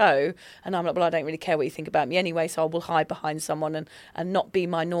on the show. And I'm like, well, I don't really care what you think about me anyway, so I will hide behind someone and not be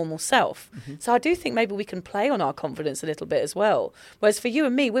my normal self. So I do think maybe we can play on our confidence a little bit as well. Whereas for you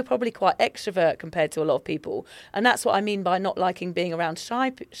and me, we're probably quite extrovert compared to a lot of people. And that's what I mean by not liking being around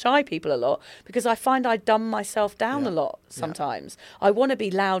shy people a lot, because I find I dumb myself down a lot sometimes. I want to be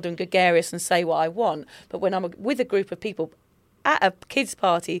loud and gregarious and say what I want, but when I'm with a group of people, at a kids'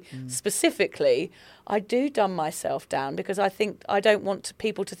 party specifically, I do dumb myself down because I think I don't want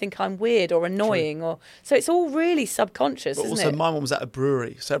people to think I'm weird or annoying. So it's all really subconscious, but isn't also, it? my one was at a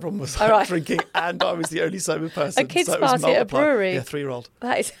brewery, so everyone was right. drinking, and I was the only sober person. A kids' so it was party at a multiplied. brewery? Yeah, 3-year-old.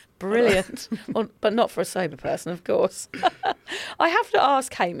 That is brilliant. Well, but not for a sober person, of course. I have to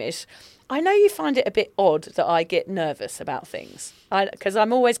ask, Hamish, I know you find it a bit odd that I get nervous about things because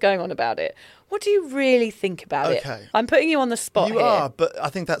I'm always going on about it. What do you really think about it? I'm putting you on the spot You here. are, but I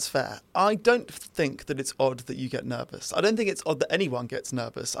think that's fair. I don't think that it's odd that you get nervous. I don't think it's odd that anyone gets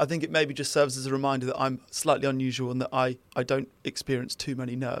nervous. I think it maybe just serves as a reminder that I'm slightly unusual and that I don't experience too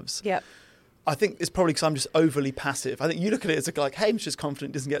many nerves. Yeah. I think it's probably because I'm just overly passive. I think you look at it as like, Hame's just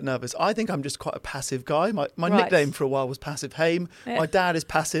confident, doesn't get nervous. I think I'm just quite a passive guy. My Right. nickname for a while was Passive Hame. Yeah. My dad is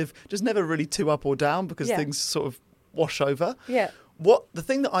passive, just never really too up or down because Yeah. things sort of wash over. Yeah. The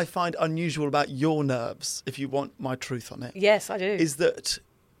thing that I find unusual about your nerves, if you want my truth on it, Yes, I do. is that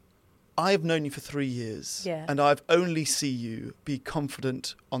I have known you for 3 years, Yeah. and I've only seen you be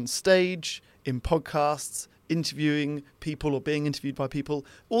confident on stage, in podcasts, interviewing people or being interviewed by people.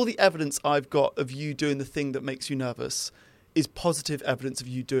 All the evidence I've got of you doing the thing that makes you nervous is positive evidence of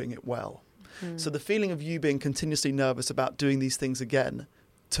you doing it well. So the feeling of you being continuously nervous about doing these things again,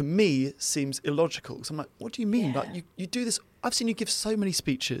 to me, seems illogical. So I'm like, what do you mean? Yeah. Like you do this. I've seen you give so many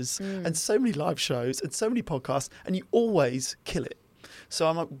speeches and so many live shows and so many podcasts, and you always kill it. So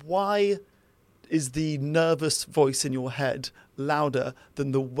I'm like, why is the nervous voice in your head louder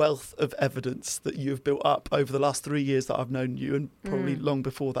than the wealth of evidence that you have built up over the last 3 years that I've known you, and probably long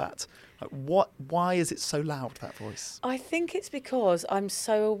before that? Like, why is it so loud, that voice? I think it's because I'm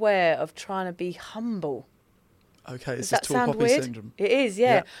so aware of trying to be humble. Okay, Does it's that this tall sound poppy weird? syndrome. It is,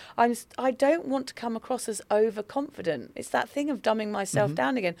 yeah. I don't want to come across as overconfident. It's that thing of dumbing myself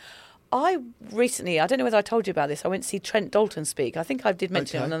down again. I recently, I don't know whether I told you about this, I went to see Trent Dalton speak. I think I did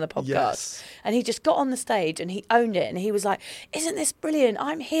mention it on another podcast. Yes. And he just got on the stage and he owned it. And he was like, isn't this brilliant?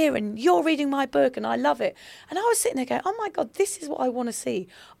 I'm here and you're reading my book and I love it. And I was sitting there going, oh my God, this is what I want to see.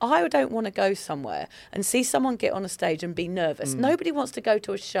 I don't want to go somewhere and see someone get on a stage and be nervous. Nobody wants to go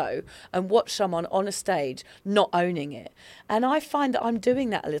to a show and watch someone on a stage not owning it. And I find that I'm doing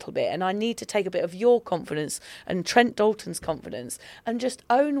that a little bit, and I need to take a bit of your confidence and Trent Dalton's confidence and just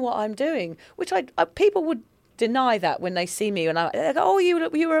own what I'm doing, which people would deny that when they see me and they go, oh,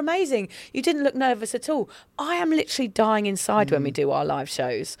 you were amazing. You didn't look nervous at all. I am literally dying inside when we do our live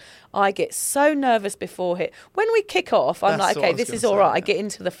shows. I get so nervous before it. When we kick off, I'm That's like, what I okay, was this gonna is all say, right. yeah. I get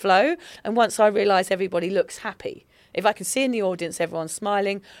into the flow. And once I realise everybody looks happy, if I can see in the audience everyone's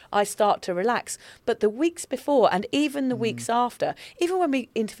smiling, I start to relax. But the weeks before and even the weeks after, even when we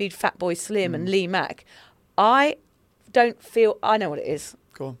interviewed Fatboy Slim and Lee Mack, I don't feel, I know what it is.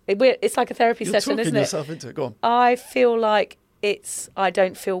 Go on. It's like a therapy You're session, talking isn't it? yourself into it. Go on. I feel like I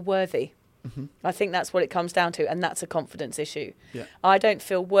don't feel worthy. I think that's what it comes down to, and that's a confidence issue. Yeah. I don't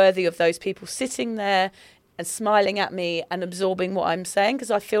feel worthy of those people sitting there and smiling at me and absorbing what I'm saying, because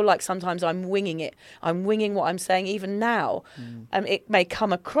I feel like sometimes I'm winging it. I'm winging what I'm saying even now. It may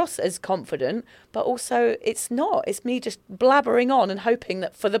come across as confident, but also it's not. It's me just blabbering on and hoping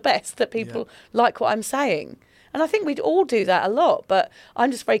that for the best that people like what I'm saying. And I think we'd all do that a lot, but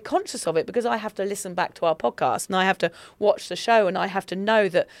I'm just very conscious of it because I have to listen back to our podcast and I have to watch the show and I have to know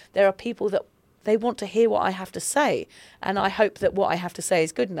that there are people that they want to hear what I have to say. And I hope that what I have to say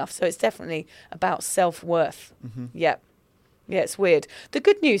is good enough. So it's definitely about self-worth. Yeah. Yeah, it's weird. The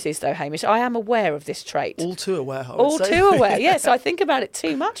good news is, though, Hamish, I am aware of this trait. All too aware, I would All say. too aware, yes. I think about it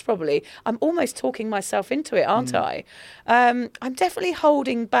too much, probably. I'm almost talking myself into it, aren't I? I'm definitely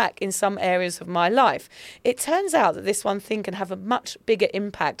holding back in some areas of my life. It turns out that this one thing can have a much bigger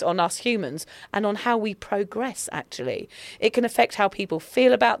impact on us humans and on how we progress, actually. It can affect how people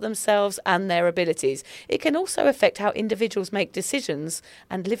feel about themselves and their abilities. It can also affect how individuals make decisions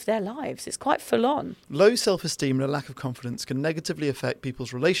and live their lives. It's quite full on. Low self-esteem and a lack of confidence can negatively affect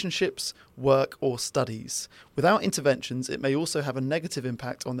people's relationships, work or studies. Without interventions, it may also have a negative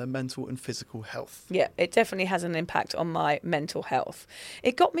impact on their mental and physical health. Yeah, it definitely has an impact on my mental health.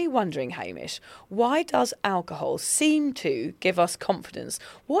 It got me wondering, Hamish, why does alcohol seem to give us confidence?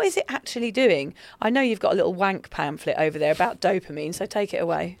 What is it actually doing? I know you've got a little wank pamphlet over there about dopamine, so take it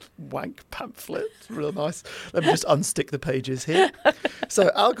away. Wank pamphlet. Real nice. Let me just unstick the pages here. So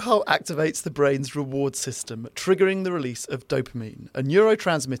alcohol activates the brain's reward system, triggering the release of dopamine, a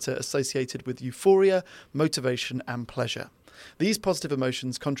neurotransmitter associated with euphoria, motivation and pleasure. These positive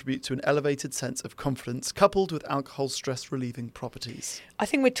emotions contribute to an elevated sense of confidence coupled with alcohol's stress-relieving properties. I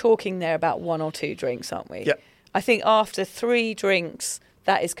think we're talking there about 1 or 2 drinks, aren't we? Yeah. I think after 3 drinks,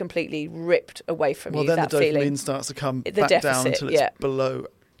 that is completely ripped away from Well, you, then that the dopamine feeling. starts to come The back deficit, down until it's below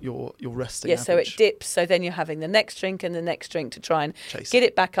your resting so average. it dips. So then you're having the next drink and the next drink to try and Chase get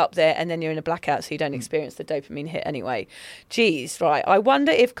it back up there, and then you're in a blackout, so you don't experience the dopamine hit anyway. Geez, right. I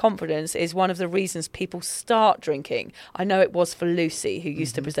wonder if confidence is one of the reasons people start drinking. I know it was for Lucy, who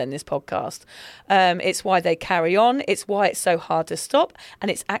used to present this podcast. It's why they carry on. It's why it's so hard to stop, and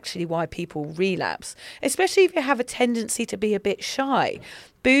it's actually why people relapse, especially if you have a tendency to be a bit shy.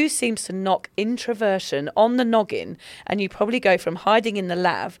 Booze seems to knock introversion on the noggin, and you probably go from hiding in the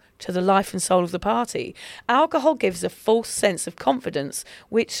lav to the life and soul of the party. Alcohol gives a false sense of confidence,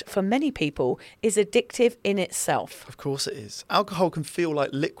 which for many people is addictive in itself. Of course it is. Alcohol can feel like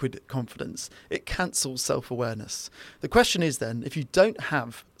liquid confidence. It cancels self-awareness. The question is then, if you don't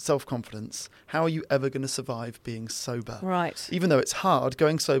have self-confidence, how are you ever going to survive being sober? Right. Even though it's hard,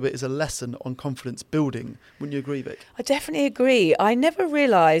 going sober is a lesson on confidence building. Wouldn't you agree, Vic? I definitely agree. I never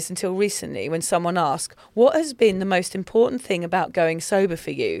realised until recently when someone asked, what has been the most important thing about going sober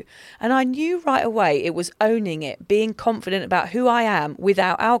for you? And I knew right away it was owning it, being confident about who I am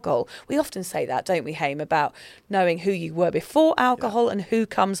without alcohol. We often say that, don't we, Haim, about knowing who you were before alcohol and who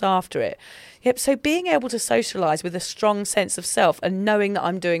comes after it. Yep, so being able to socialise with a strong sense of self and knowing that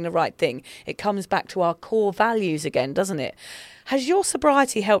I'm doing the right thing, it comes back to our core values again, doesn't it? Has your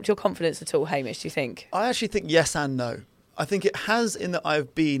sobriety helped your confidence at all, Hamish, do you think? I actually think yes and no. I think it has, in that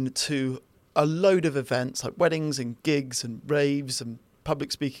I've been to a load of events like weddings and gigs and raves and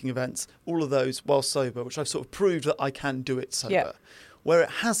public speaking events, all of those while sober, which I've sort of proved that I can do it sober. Yeah. Where it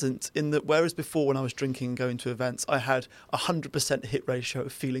hasn't, in that whereas before when I was drinking and going to events, I had 100% hit ratio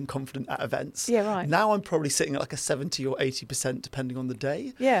of feeling confident at events. Yeah, right. Now I'm probably sitting at like a 70 or 80% depending on the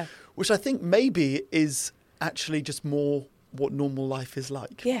day. Yeah. Which I think maybe is actually just more what normal life is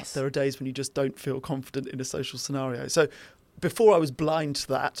like. Yes. There are days when you just don't feel confident in a social scenario. So before I was blind to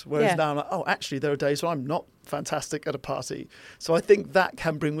that, whereas now I'm like, oh, actually there are days when I'm not fantastic at a party. So I think that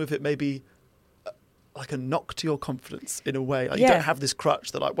can bring with it maybe like a knock to your confidence in a way. Like you don't have this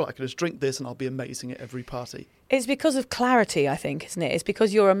crutch that like, well, I can just drink this and I'll be amazing at every party. It's because of clarity, I think, isn't it? It's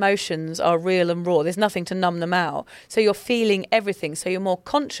because your emotions are real and raw. There's nothing to numb them out. So you're feeling everything. So you're more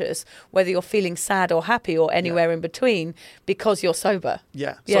conscious whether you're feeling sad or happy or anywhere in between because you're sober.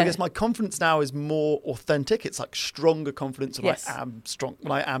 Yeah. So I guess my confidence now is more authentic. It's like stronger confidence when I am strong,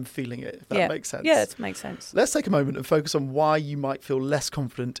 when I am feeling it, if that makes sense. Yeah, it makes sense. Let's take a moment and focus on why you might feel less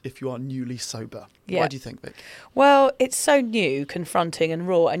confident if you are newly sober. Yeah. Why do you think, Vic? Well, it's so new, confronting and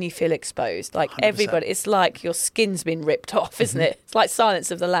raw, and you feel exposed. Like 100%. everybody, it's like your skin's been ripped off, isn't it? It's like Silence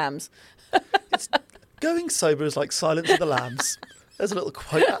of the Lambs. Going sober is like Silence of the Lambs. There's a little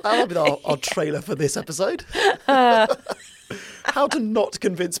quote. That'll be our trailer for this episode. How to not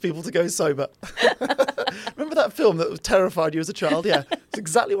convince people to go sober. Remember that film that terrified you as a child? Yeah, it's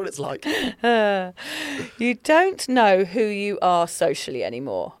exactly what it's like. You don't know who you are socially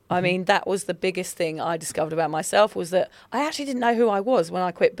anymore. I mean, that was the biggest thing I discovered about myself, was that I actually didn't know who I was when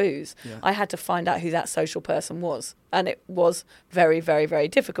I quit booze. Yeah. I had to find out who that social person was. And it was very, very, very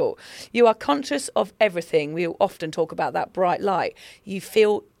difficult. You are conscious of everything. We often talk about that bright light. You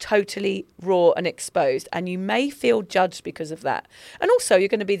feel totally raw and exposed, and you may feel judged because of that. And also, you're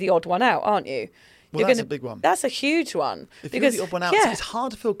going to be the odd one out, aren't you? Well, that's a big one. That's a huge one. If you're the odd one out, it's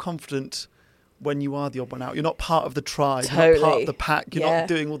hard to feel confident when you are the odd one out. You're not part of the tribe. Totally. You're not part of the pack. You're not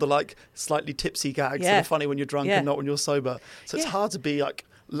doing all the like slightly tipsy gags that are funny when you're drunk and not when you're sober. So it's hard to be like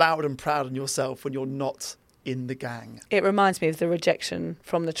loud and proud in yourself when you're not in the gang. It reminds me of the Rejection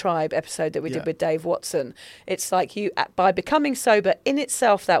from the Tribe episode that we did with Dave Watson. It's like you, by becoming sober in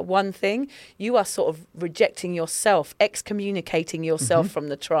itself, that one thing, you are sort of rejecting yourself, excommunicating yourself from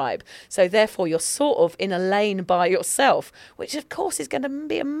the tribe. So therefore you're sort of in a lane by yourself, which of course is going to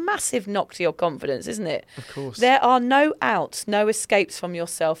be a massive knock to your confidence, isn't it? Of course. There are no outs, no escapes from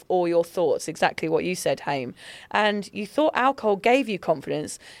yourself or your thoughts, exactly what you said, Haim. And you thought alcohol gave you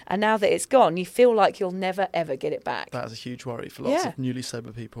confidence, and now that it's gone, you feel like you'll never ever get it back. That is a huge worry for lots of newly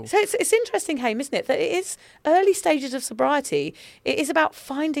sober people. So it's interesting, Haim, isn't it, that it is early stages of sobriety. It is about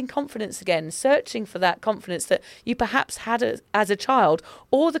finding confidence again, searching for that confidence that you perhaps had as a child,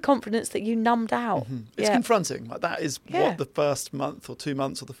 or the confidence that you numbed out. It's confronting. Like that is what the first month or 2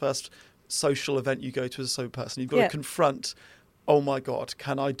 months or the first social event you go to as a sober person, you've got to confront, oh my God,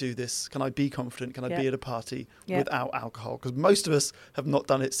 can I do this? Can I be confident? Can I be at a party without alcohol? Because most of us have not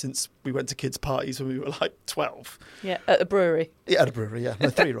done it since we went to kids' parties when we were like 12. Yeah, at a brewery. Yeah, at a brewery, my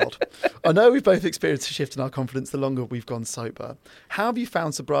 3-year-old. I know we've both experienced a shift in our confidence the longer we've gone sober. How have you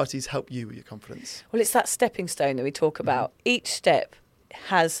found sobriety's helped you with your confidence? Well, it's that stepping stone that we talk about. Each step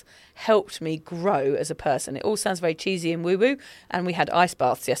has helped me grow as a person. It all sounds very cheesy and woo-woo. And we had ice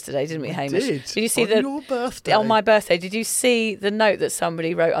baths yesterday, didn't we, Hamish? Did you see on your birthday? On my birthday, did you see the note that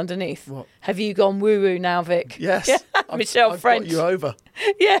somebody wrote underneath? What? Have you gone woo-woo now, Vic? Yes. Yeah. Michelle I've French. got you over.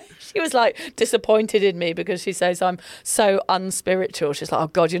 Yeah, she was like disappointed in me because she says I'm so unspiritual. She's like, oh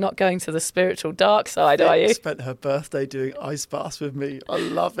God, you're not going to the spiritual dark side, are you? Spent her birthday doing ice baths with me. I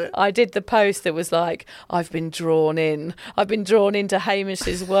love it. I did the post that was like, I've been drawn in. I've been drawn into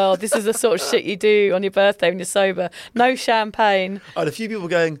Hamish's world. This is the sort of shit you do on your birthday when you're sober. No champagne. I had a few people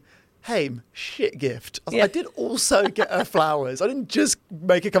going, Haim, shit gift. I did also get her flowers. I didn't just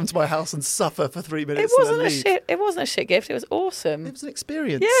make her come to my house and suffer for 3 minutes. It wasn't a shit gift. It was awesome. It was an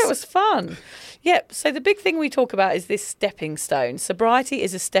experience. Yeah, it was fun. Yep. So the big thing we talk about is this stepping stone. Sobriety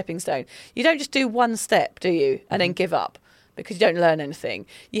is a stepping stone. You don't just do one step, do you, and then give up because you don't learn anything.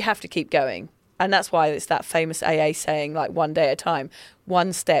 You have to keep going. And that's why it's that famous AA saying, like, one day at a time,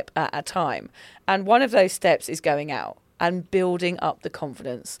 one step at a time. And one of those steps is going out and building up the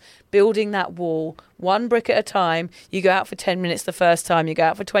confidence, building that wall, one brick at a time. You go out for 10 minutes the first time, you go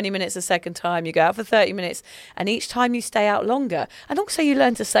out for 20 minutes the second time, you go out for 30 minutes, and each time you stay out longer. And also you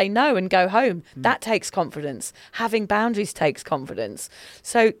learn to say no and go home. That takes confidence. Having boundaries takes confidence.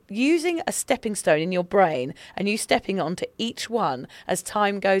 So using a stepping stone in your brain and you stepping onto each one as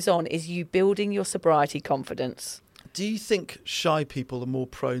time goes on is you building your sobriety confidence. Do you think shy people are more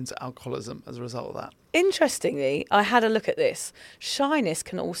prone to alcoholism as a result of that? Interestingly, I had a look at this. Shyness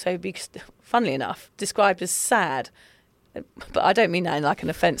can also be, funnily enough, described as sad. But I don't mean that in like an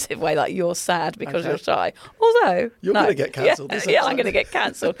offensive way, like you're sad because you're shy. Although... You're going to get cancelled. Yeah, I'm going to get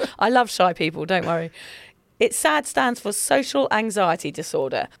cancelled. I love shy people, don't worry. SAD stands for social anxiety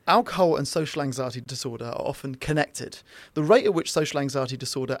disorder. Alcohol and social anxiety disorder are often connected. The rate at which social anxiety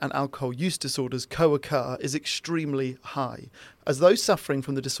disorder and alcohol use disorders co-occur is extremely high, as those suffering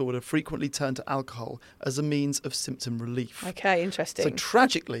from the disorder frequently turn to alcohol as a means of symptom relief. Okay, interesting. So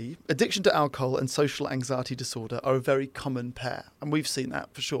tragically, addiction to alcohol and social anxiety disorder are a very common pair. And we've seen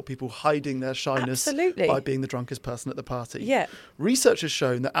that for sure, people hiding their shyness by being the drunkest person at the party. Yeah. Research has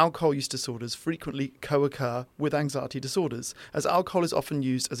shown that alcohol use disorders frequently co-occur with anxiety disorders, as alcohol is often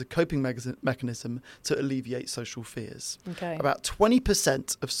used as a coping mechanism to alleviate social fears. Okay. About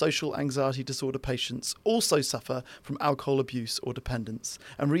 20% of social anxiety disorder patients also suffer from alcohol abuse or dependence,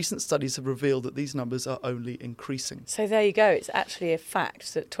 and recent studies have revealed that these numbers are only increasing. So there you go. It's actually a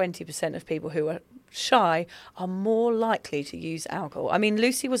fact that 20% of people who are shy are more likely to use alcohol. I mean,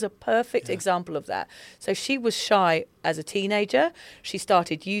 Lucy was a perfect example of that. So she was shy as a teenager. She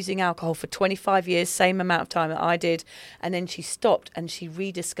started using alcohol for 25 years, same amount of time that I did. And then she stopped and she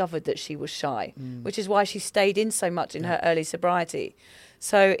rediscovered that she was shy, which is why she stayed in so much in her early sobriety.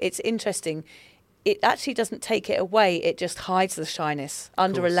 So it's interesting. It actually doesn't take it away. It just hides the shyness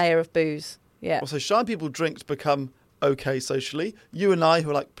under a layer of booze. Yeah. Also, shy people drink to become okay socially. You and I, who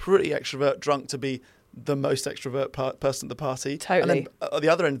are like pretty extrovert, drunk to be the most extrovert person at the party. Totally. And then at the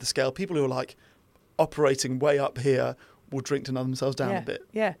other end of the scale, people who are like operating way up here will drink to numb themselves down a bit.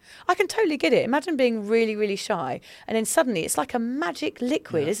 Yeah, I can totally get it. Imagine being really, really shy and then suddenly it's like a magic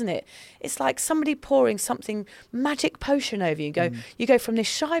liquid, isn't it? It's like somebody pouring something magic potion over you. You go from this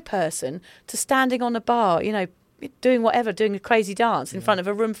shy person to standing on a bar, you know, doing whatever, doing a crazy dance in front of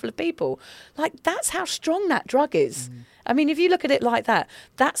a room full of people. Like, that's how strong that drug is. I mean, if you look at it like that,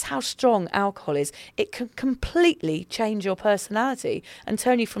 that's how strong alcohol is. It can completely change your personality and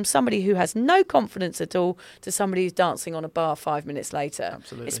turn you from somebody who has no confidence at all to somebody who's dancing on a bar 5 minutes later.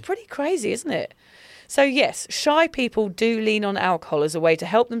 Absolutely. It's pretty crazy, isn't it? So yes, shy people do lean on alcohol as a way to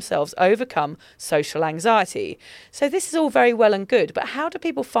help themselves overcome social anxiety. So this is all very well and good, but how do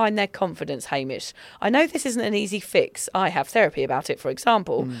people find their confidence, Hamish? I know this isn't an easy fix. I have therapy about it, for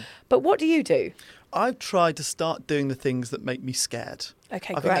example. But what do you do? I've tried to start doing the things that make me scared.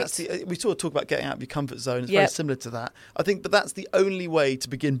 Okay, I think great. that's we sort of talk about getting out of your comfort zone. It's very similar to that. I think, but that's the only way to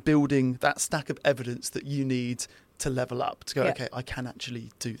begin building that stack of evidence that you need to level up, to go, okay, I can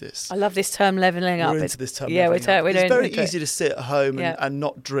actually do this. I love this term, levelling up. We're into this term. Yeah, we're into it. It's very easy to sit at home and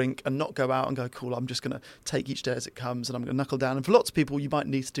not drink and not go out and go, cool, I'm just going to take each day as it comes and I'm going to knuckle down. And for lots of people, you might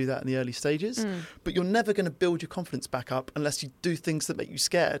need to do that in the early stages, but you're never going to build your confidence back up unless you do things that make you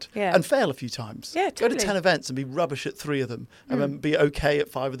scared and fail a few times. Yeah, totally. Go to 10 events and be rubbish at 3 of them and then be okay at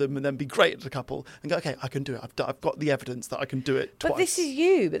 5 of them and then be great at a couple and go, okay, I can do it. I've got the evidence that I can do it twice. But this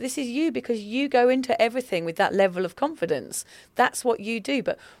is you because you go into everything with that level of confidence. That's what you do.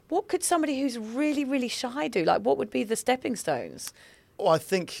 But what could somebody who's really, really shy do? Like, what would be the stepping stones? Well, I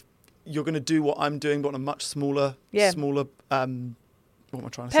think you're going to do what I'm doing, but on a much smaller what am I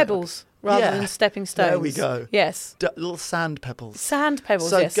trying to say? Pebbles rather than stepping stones. There we go. Yes. Little sand pebbles. Sand pebbles,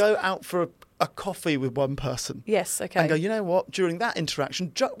 So yes. go out for a coffee with one person. Yes, okay. And go, you know what, during that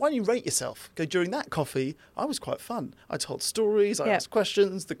interaction, why don't you rate yourself? Go, during that coffee, I was quite fun. I told stories, I asked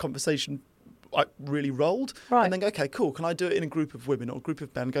questions, the conversation really rolled. Right. And then go, okay, cool, can I do it in a group of women or a group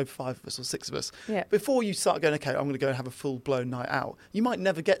of men? Go 5 of us or 6 of us. Yeah. Before you start going, okay, I'm going to go and have a full-blown night out. You might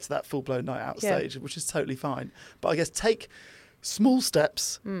never get to that full-blown night out stage, which is totally fine. But I guess take small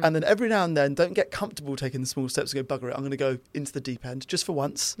steps, and then every now and then, don't get comfortable taking the small steps and go, bugger it, I'm going to go into the deep end just for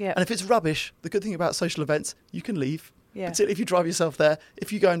once. Yeah. And if it's rubbish, the good thing about social events, you can leave. Yeah. Particularly if you drive yourself there.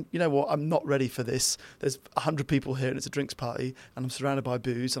 If you go, and, you know what, I'm not ready for this. There's 100 people here and it's a drinks party and I'm surrounded by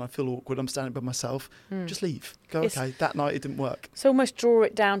booze and I feel awkward. I'm standing by myself. Just leave. Go, okay, that night it didn't work. So almost draw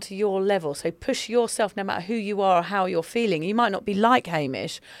it down to your level. So push yourself no matter who you are or how you're feeling. You might not be like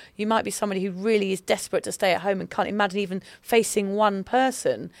Hamish. You might be somebody who really is desperate to stay at home and can't imagine even facing one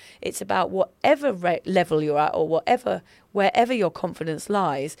person. It's about whatever level you're at or wherever your confidence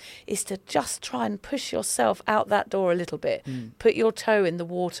lies, is to just try and push yourself out that door a little bit. Put your toe in the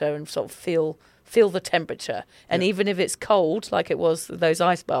water and sort of feel the temperature. And even if it's cold, like it was those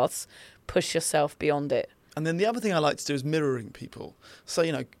ice baths, push yourself beyond it. And then the other thing I like to do is mirroring people. So,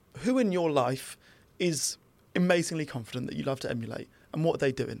 you know, who in your life is amazingly confident that you love to emulate and what are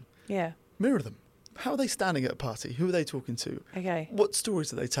they doing? Yeah. Mirror them. How are they standing at a party? Who are they talking to? Okay. What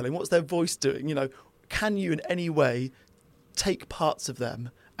stories are they telling? What's their voice doing? You know, can you in any way take parts of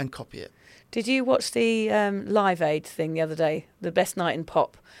them and copy it? Did you watch the Live Aid thing the other day, the Best Night in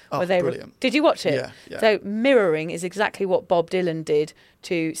Pop? Oh, brilliant. Did you watch it? Yeah. So mirroring is exactly what Bob Dylan did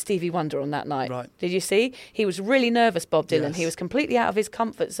to Stevie Wonder on that night. Right. Did you see? He was really nervous, Bob Dylan. Yes. He was completely out of his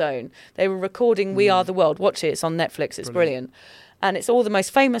comfort zone. They were recording We Are the World. Watch it. It's on Netflix. It's brilliant. And it's all the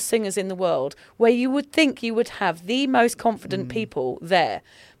most famous singers in the world, where you would think you would have the most confident people there.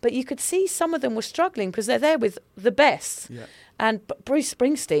 But you could see some of them were struggling because they're there with the best. Yeah. And Bruce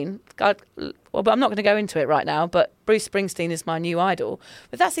Springsteen, but I'm not going to go into it right now, but Bruce Springsteen is my new idol.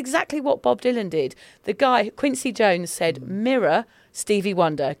 But that's exactly what Bob Dylan did. The guy, Quincy Jones, said, mirror Stevie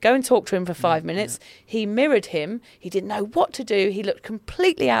Wonder. Go and talk to him for 5 minutes. He mirrored him. He didn't know what to do. He looked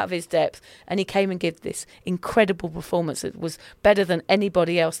completely out of his depth. And he came and gave this incredible performance. It was better than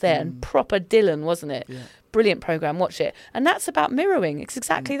anybody else there. And proper Dylan, wasn't it? Yeah. Brilliant programme, watch it. And that's about mirroring. It's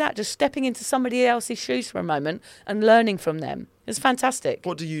exactly that, just stepping into somebody else's shoes for a moment and learning from them. It's fantastic.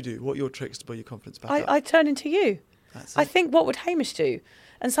 What do you do? What are your tricks to build your confidence back up? I turn into you. That's I it. think, what would Hamish do?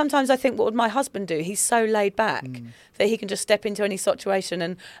 And sometimes I think, what would my husband do? He's so laid back that he can just step into any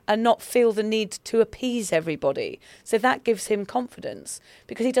situation and not feel the need to appease everybody. So that gives him confidence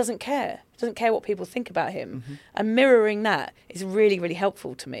because he doesn't care. He doesn't care what people think about him. And mirroring that is really, really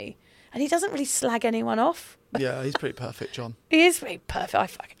helpful to me. And he doesn't really slag anyone off. Yeah, he's pretty perfect, John. He is really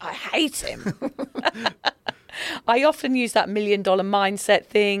perfect. I hate him. I often use that $1 million mindset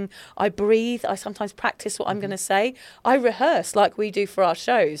thing. I breathe. I sometimes practice what I'm going to say. I rehearse like we do for our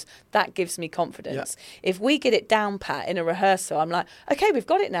shows. That gives me confidence. Yeah. If we get it down pat in a rehearsal, I'm like, okay, we've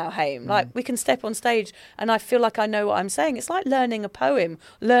got it now, Haim. Like, we can step on stage and I feel like I know what I'm saying. It's like learning a poem,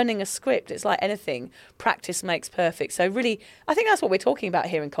 learning a script. It's like anything. Practice makes perfect. So really, I think that's what we're talking about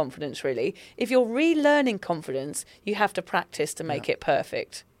here in confidence, really. If you're relearning confidence, you have to practice to make it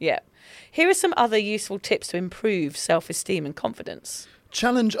perfect. Yeah. Here are some other useful tips to improve self-esteem and confidence.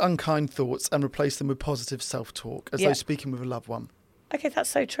 Challenge unkind thoughts and replace them with positive self-talk, as though speaking with a loved one. Okay, that's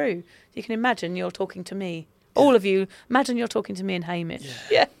so true. You can imagine you're talking to me. All of you, imagine you're talking to me and Hamish.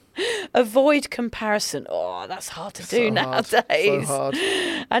 Yeah. Avoid comparison. Oh, that's hard to do nowadays. So hard.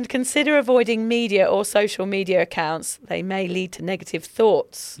 And consider avoiding media or social media accounts. They may lead to negative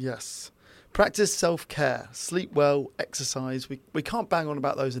thoughts. Yes. Practice self-care, sleep well, exercise. We can't bang on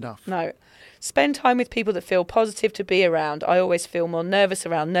about those enough. No. Spend time with people that feel positive to be around. I always feel more nervous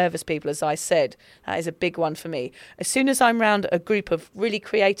around nervous people, as I said. That is a big one for me. As soon as I'm around a group of really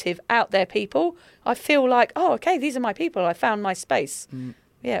creative, out there people, I feel like, oh, okay, these are my people. I found my space.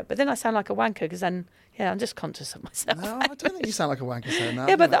 Yeah, but then I sound like a wanker because then, I'm just conscious of myself. No, I don't think you sound like a wanker saying that.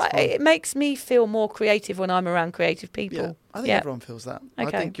 Yeah, but it makes me feel more creative when I'm around creative people. Yeah, I think everyone feels that.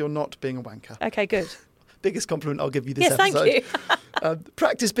 Okay. I think you're not being a wanker. Okay, good. Biggest compliment I'll give you this Yes, episode. thank you.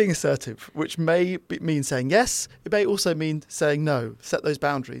 Practice being assertive, which may mean saying yes. It may also mean saying no. Set those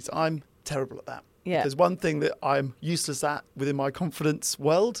boundaries. I'm terrible at that. Yeah. There's one thing that I'm useless at within my confidence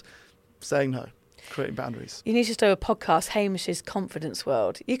world, saying no. Creating boundaries. You need to do a podcast, Hamish's Confidence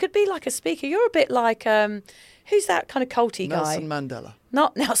World. You could be like a speaker. You're a bit like, who's that kind of culty guy? Nelson Mandela.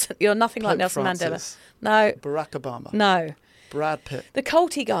 Not Nelson. You're nothing like Pope Nelson Francis. Mandela. No. Barack Obama. No. Brad Pitt. The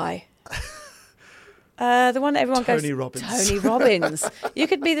culty guy. The one that everyone Tony goes... Robbins. Tony Robbins. You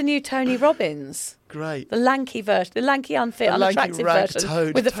could be the new Tony Robbins. Great. The lanky version, the lanky, unfit, The lanky unattractive rag version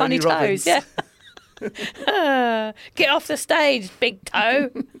toad with the Tony funny Robbins. toes. Yeah. Get off the stage, big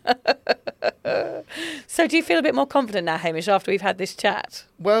toe. So do you feel a bit more confident now, Hamish, after we've had this chat?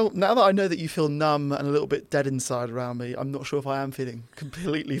 Well, now that I know that you feel numb and a little bit dead inside around me, I'm not sure if I am feeling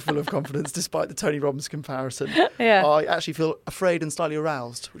completely full of confidence despite the Tony Robbins comparison. Yeah. I actually feel afraid and slightly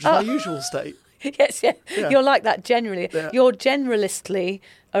aroused, which is my usual state. Yes, yeah. You're like that generally. Yeah. You're generalistly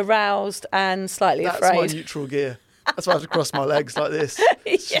aroused and slightly That's afraid. my neutral gear. That's why I have to cross my legs like this.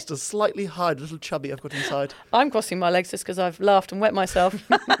 It's just a slightly hard, little chubby I've got inside. I'm crossing my legs just because I've laughed and wet myself.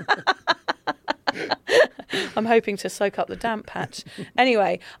 I'm hoping to soak up the damp patch.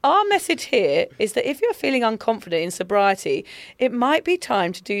 Anyway, our message here is that if you're feeling unconfident in sobriety, it might be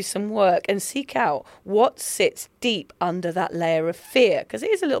time to do some work and seek out what sits deep under that layer of fear, because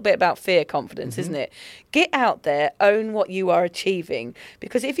it is a little bit about fear confidence, isn't it? Get out there, own what you are achieving,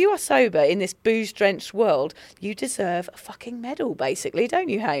 because if you are sober in this booze-drenched world, you deserve a fucking medal, basically, don't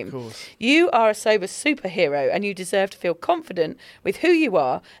you, Haim? Of course. You are a sober superhero and you deserve to feel confident with who you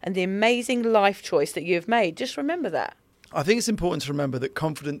are and the amazing life choice that you have made. Just remember that. I think it's important to remember that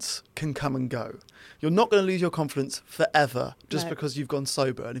confidence can come and go. You're not going to lose your confidence forever just because you've gone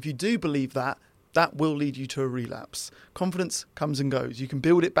sober. And if you do believe that, that will lead you to a relapse. Confidence comes and goes. You can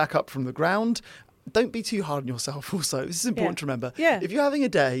build it back up from the ground. Don't be too hard on yourself also. This is important to remember. Yeah. If you're having a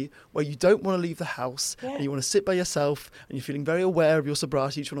day where you don't want to leave the house and you want to sit by yourself and you're feeling very aware of your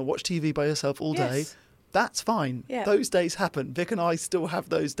sobriety, you just want to watch TV by yourself all day, that's fine. Yeah. Those days happen. Vic and I still have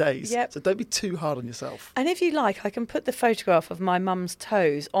those days. Yep. So don't be too hard on yourself. And if you like, I can put the photograph of my mum's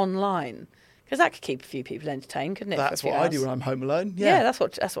toes online, because that could keep a few people entertained, couldn't it? That's for a few what I do hours? when I'm home alone. Yeah, that's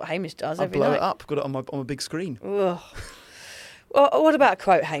what Hamish does I every blow night. it up. Got it on my big screen. Ugh. Well, what about a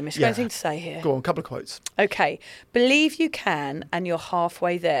quote, Hamish? Got anything to say here? Go on, a couple of quotes. Okay. Believe you can and you're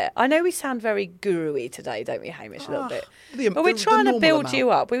halfway there. I know we sound very guru-y today, don't we, Hamish, a little bit? But we're trying to build you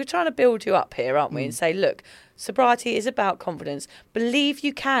up. We were trying to build you up here, aren't we? And say, look, sobriety is about confidence. Believe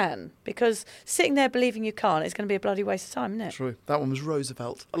you can, because sitting there believing you can't is going to be a bloody waste of time, isn't it? True. That one was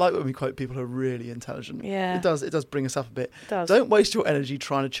Roosevelt. I like when we quote people who are really intelligent. Yeah. It does bring us up a bit. It does. Don't waste your energy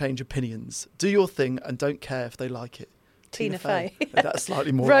trying to change opinions. Do your thing and don't care if they like it. Tina Fey. That's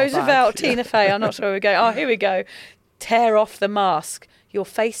slightly more Roosevelt, our bag. Tina Fey. I'm not sure where we're going. Oh, here we go. Tear off the mask. Your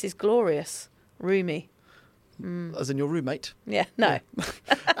face is glorious. Roomy. As in your roommate. Yeah, no.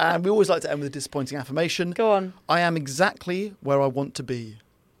 And we always like to end with a disappointing affirmation. Go on. I am exactly where I want to be.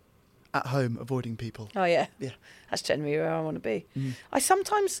 At home, avoiding people. Oh, yeah. Yeah. That's generally where I want to be. I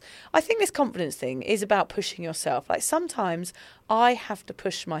think this confidence thing is about pushing yourself. Like sometimes I have to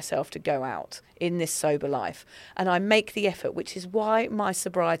push myself to go out in this sober life and I make the effort, which is why my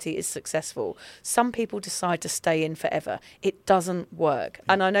sobriety is successful. Some people decide to stay in forever. It doesn't work.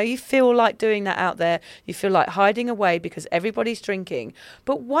 And I know you feel like doing that out there. You feel like hiding away because everybody's drinking.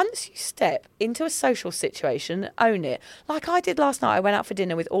 But once you step into a social situation, own it. Like I did last night. I went out for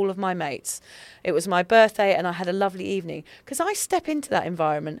dinner with all of my mates. It was my birthday and I had a lovely evening because I step into that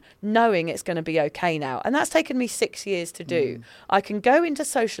environment knowing it's going to be okay now. And that's taken me 6 years to do. I can go into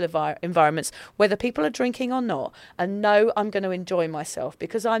social environments, whether people are drinking or not, and know I'm going to enjoy myself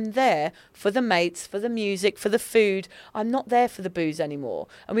because I'm there for the mates, for the music, for the food. I'm not there for the booze anymore.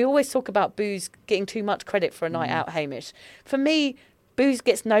 And we always talk about booze getting too much credit for a night out, Hamish. For me, booze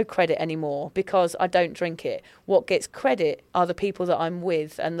gets no credit anymore because I don't drink it. What gets credit are the people that I'm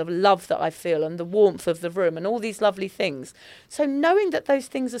with and the love that I feel and the warmth of the room and all these lovely things. So knowing that those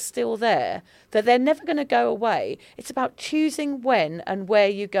things are still there, that they're never going to go away, it's about choosing when and where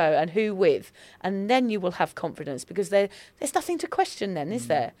you go and who with. And then you will have confidence because there's nothing to question then, is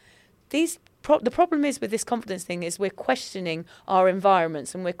there? The problem is with this confidence thing is we're questioning our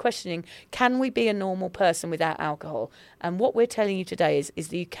environments and we're questioning, can we be a normal person without alcohol? And what we're telling you today is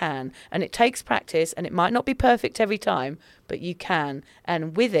that you can. And it takes practice and it might not be perfect every time, but you can.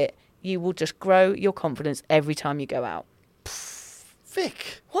 And with it, you will just grow your confidence every time you go out.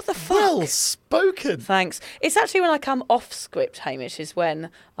 Vic. What the fuck? Well spoken. Thanks. It's actually when I come off script, Hamish, is when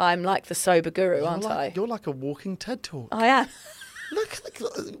I'm like the sober guru, aren't I? You're like a walking TED Talk. I am. Look,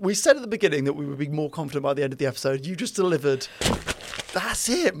 we said at the beginning that we would be more confident by the end of the episode. You just delivered. That's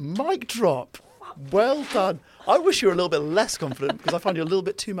it. Mic drop. Well done. I wish you were a little bit less confident because I find you a little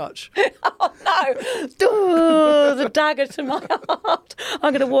bit too much. Oh, no. Duh, the dagger to my heart.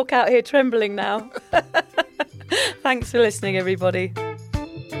 I'm going to walk out here trembling now. Thanks for listening, everybody.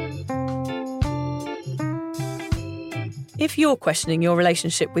 If you're questioning your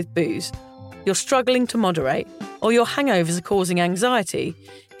relationship with booze, you're struggling to moderate, or your hangovers are causing anxiety,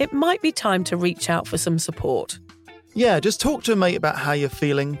 it might be time to reach out for some support. Yeah, just talk to a mate about how you're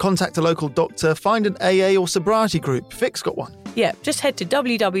feeling, contact a local doctor, find an AA or sobriety group. Vic's got one. Yeah, just head to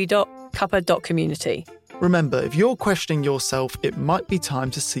www.cuppa.community. Remember, if you're questioning yourself, it might be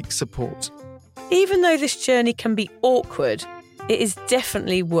time to seek support. Even though this journey can be awkward, it is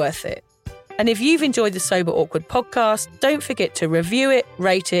definitely worth it. And if you've enjoyed the Sober Awkward podcast, don't forget to review it,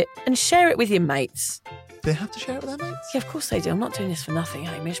 rate it, and share it with your mates. They have to share it with their mates? Yeah, of course they do. I'm not doing this for nothing,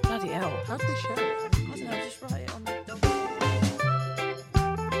 Hamish. Bloody hell. How do they share it? I don't know, just write it on the...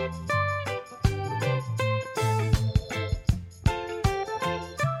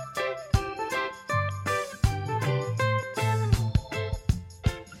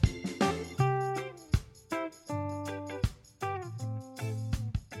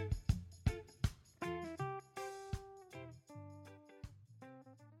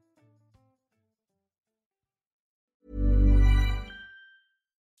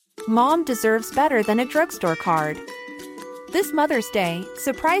 Mom deserves better than a drugstore card. This Mother's Day,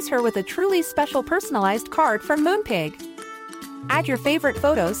 surprise her with a truly special personalized card from Moonpig. Add your favorite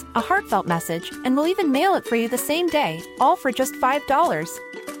photos, a heartfelt message, and we'll even mail it for you the same day, all for just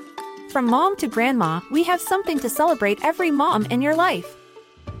 $5. From mom to grandma, we have something to celebrate every mom in your life.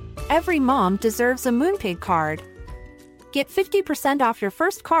 Every mom deserves a Moonpig card. Get 50% off your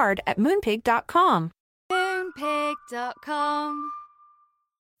first card at Moonpig.com. Moonpig.com.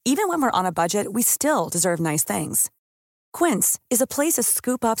 Even when we're on a budget, we still deserve nice things. Quince is a place to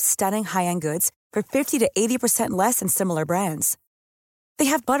scoop up stunning high-end goods for 50 to 80% less than similar brands. They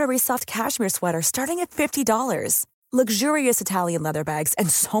have buttery soft cashmere sweaters starting at $50, luxurious Italian leather bags,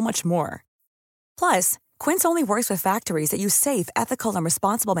 and so much more. Plus, Quince only works with factories that use safe, ethical, and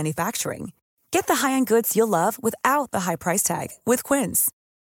responsible manufacturing. Get the high-end goods you'll love without the high price tag with Quince.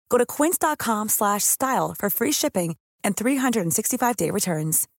 Go to quince.com/style for free shipping and 365-day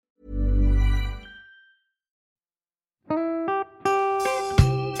returns.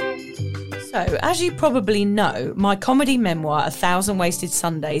 So, as you probably know, my comedy memoir, 1,000 Wasted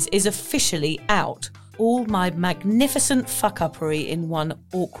Sundays, is officially out. All my magnificent fuck-uppery in one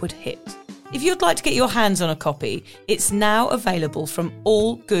awkward hit. If you'd like to get your hands on a copy, it's now available from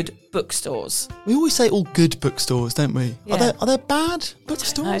all good bookstores. We always say all good bookstores, don't we? Yeah. Are there bad No,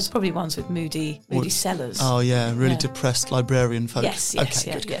 bookstores? probably ones with moody sellers. Oh yeah, really Yeah. depressed librarian folk. Yes, Okay,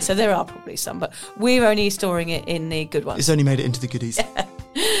 yeah, good. yeah. So there are probably some, but we're only storing it in the good ones. It's only made it into the goodies.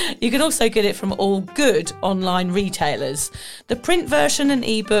 You can also get it from all good online retailers. The print version and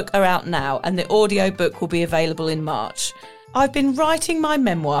ebook are out now, and the audiobook will be available in March. I've been writing my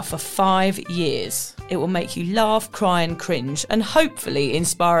memoir for 5 years. It will make you laugh, cry and cringe, and hopefully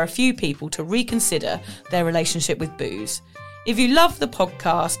inspire a few people to reconsider their relationship with booze. If you love the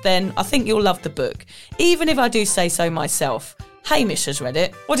podcast, then I think you'll love the book, even if I do say so myself. Hamish has read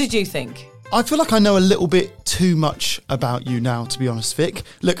it. What did you think? I feel like I know a little bit too much about you now, to be honest, Vic.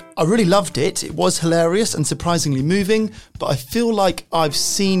 Look, I really loved it. It was hilarious and surprisingly moving, but I feel like I've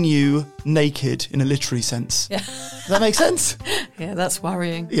seen you naked in a literary sense. Yeah. Does that make sense? Yeah, that's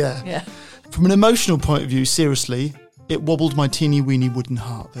worrying. Yeah. Yeah. From an emotional point of view, seriously, it wobbled my teeny weeny wooden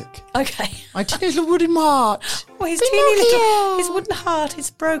heart, Vic. Okay. My teeny little wooden heart. Well, his teeny little, his wooden heart is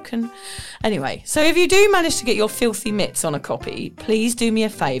broken. Anyway, so if you do manage to get your filthy mitts on a copy, please do me a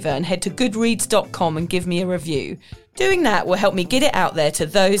favour and head to goodreads.com and give me a review. Doing that will help me get it out there to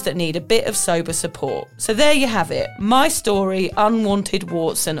those that need a bit of sober support. So there you have it. My story, unwanted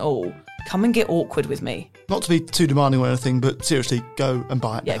warts and all. Come and get awkward with me. Not to be too demanding or anything, but seriously, go and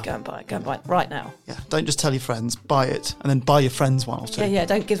buy it Yeah, now. go and buy it. Go and buy it right now. Yeah, don't just tell your friends, buy it, and then buy your friends one or two. Yeah,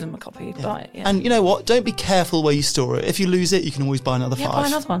 don't give them a copy. Buy it, yeah. And you know what? Don't be careful where you store it. If you lose it, you can always buy another 5. Buy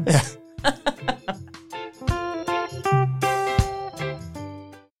another one. Yeah.